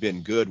couldn't have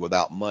been good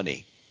without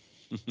money,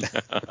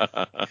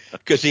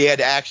 because he had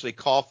to actually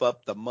cough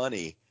up the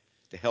money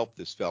to help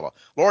this fellow.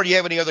 Laura, do you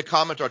have any other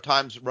comments? Our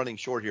time's running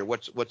short here.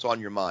 What's on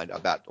your mind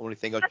about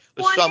anything else?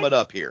 Let's sum it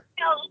up here.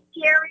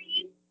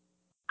 Gary,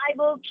 I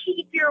will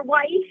keep your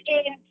wife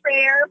in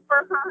prayer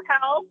for her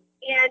health,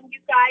 and you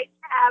guys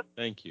have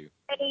Thank you.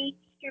 a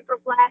super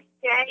blessed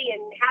day,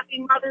 and happy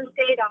Mother's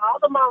Day to all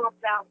the moms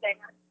out there.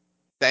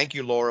 Thank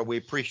you, Laura. We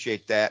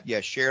appreciate that.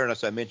 Yeah, Sharon,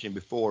 as I mentioned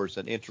before, is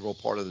an integral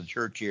part of the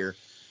church here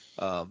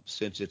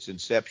since its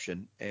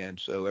inception, and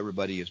so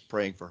everybody is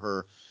praying for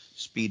her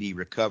speedy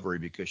recovery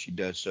because she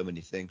does so many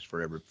things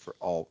for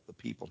all the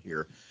people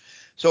here.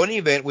 So in any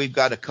event, we've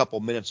got a couple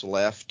minutes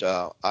left.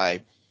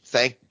 I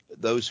thank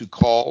those who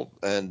called,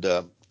 and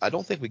I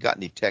don't think we got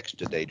any text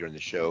today during the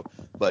show,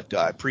 but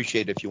I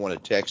appreciate it if you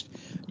want to text.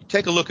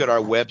 Take a look at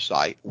our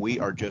website,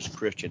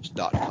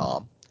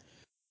 wearejustchristians.com.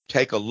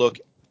 Take a look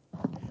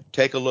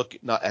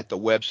at the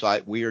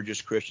website,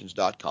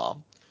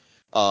 wearejustchristians.com.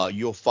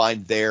 You'll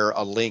find there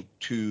a link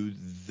to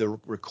the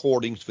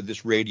recordings for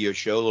this radio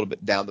show a little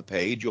bit down the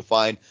page. You'll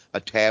find a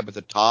tab at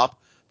the top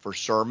for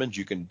sermons.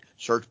 You can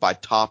search by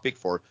topic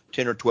for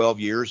 10 or 12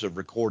 years of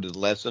recorded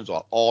lessons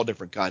on all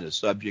different kinds of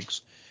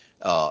subjects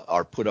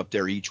are put up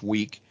there each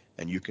week,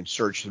 and you can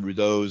search through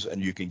those,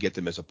 and you can get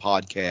them as a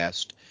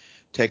podcast.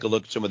 Take a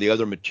look at some of the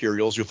other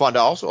materials. You'll find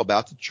out also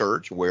about the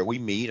church, where we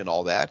meet and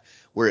all that.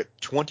 We're at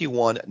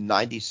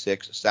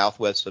 2196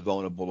 Southwest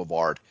Savona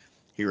Boulevard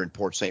here in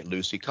Port St.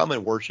 Lucie. Come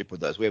and worship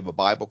with us. We have a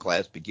Bible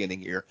class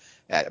beginning here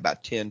at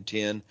about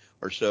 10:10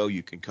 or so.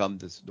 You can come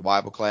to the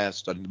Bible class,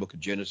 studying the book of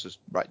Genesis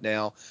right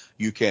now.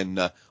 You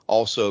can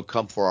also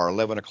come for our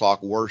 11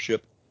 o'clock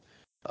worship.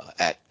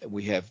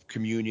 We have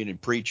communion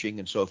and preaching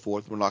and so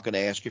forth. We're not going to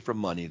ask you for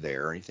money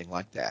there or anything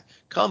like that.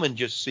 Come and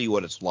just see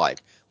what it's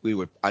like.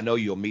 I know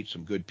you'll meet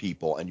some good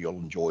people and you'll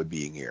enjoy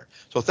being here.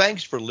 So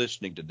thanks for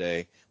listening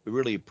today. We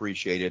really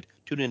appreciate it.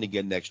 Tune in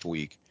again next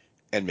week,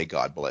 and may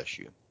God bless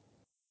you.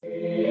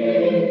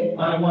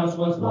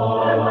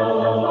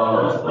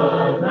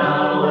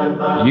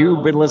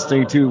 You've been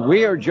listening to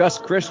We Are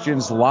Just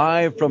Christians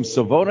live from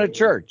Savona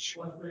Church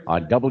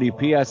on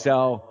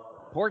WPSL,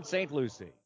 Port St. Lucie.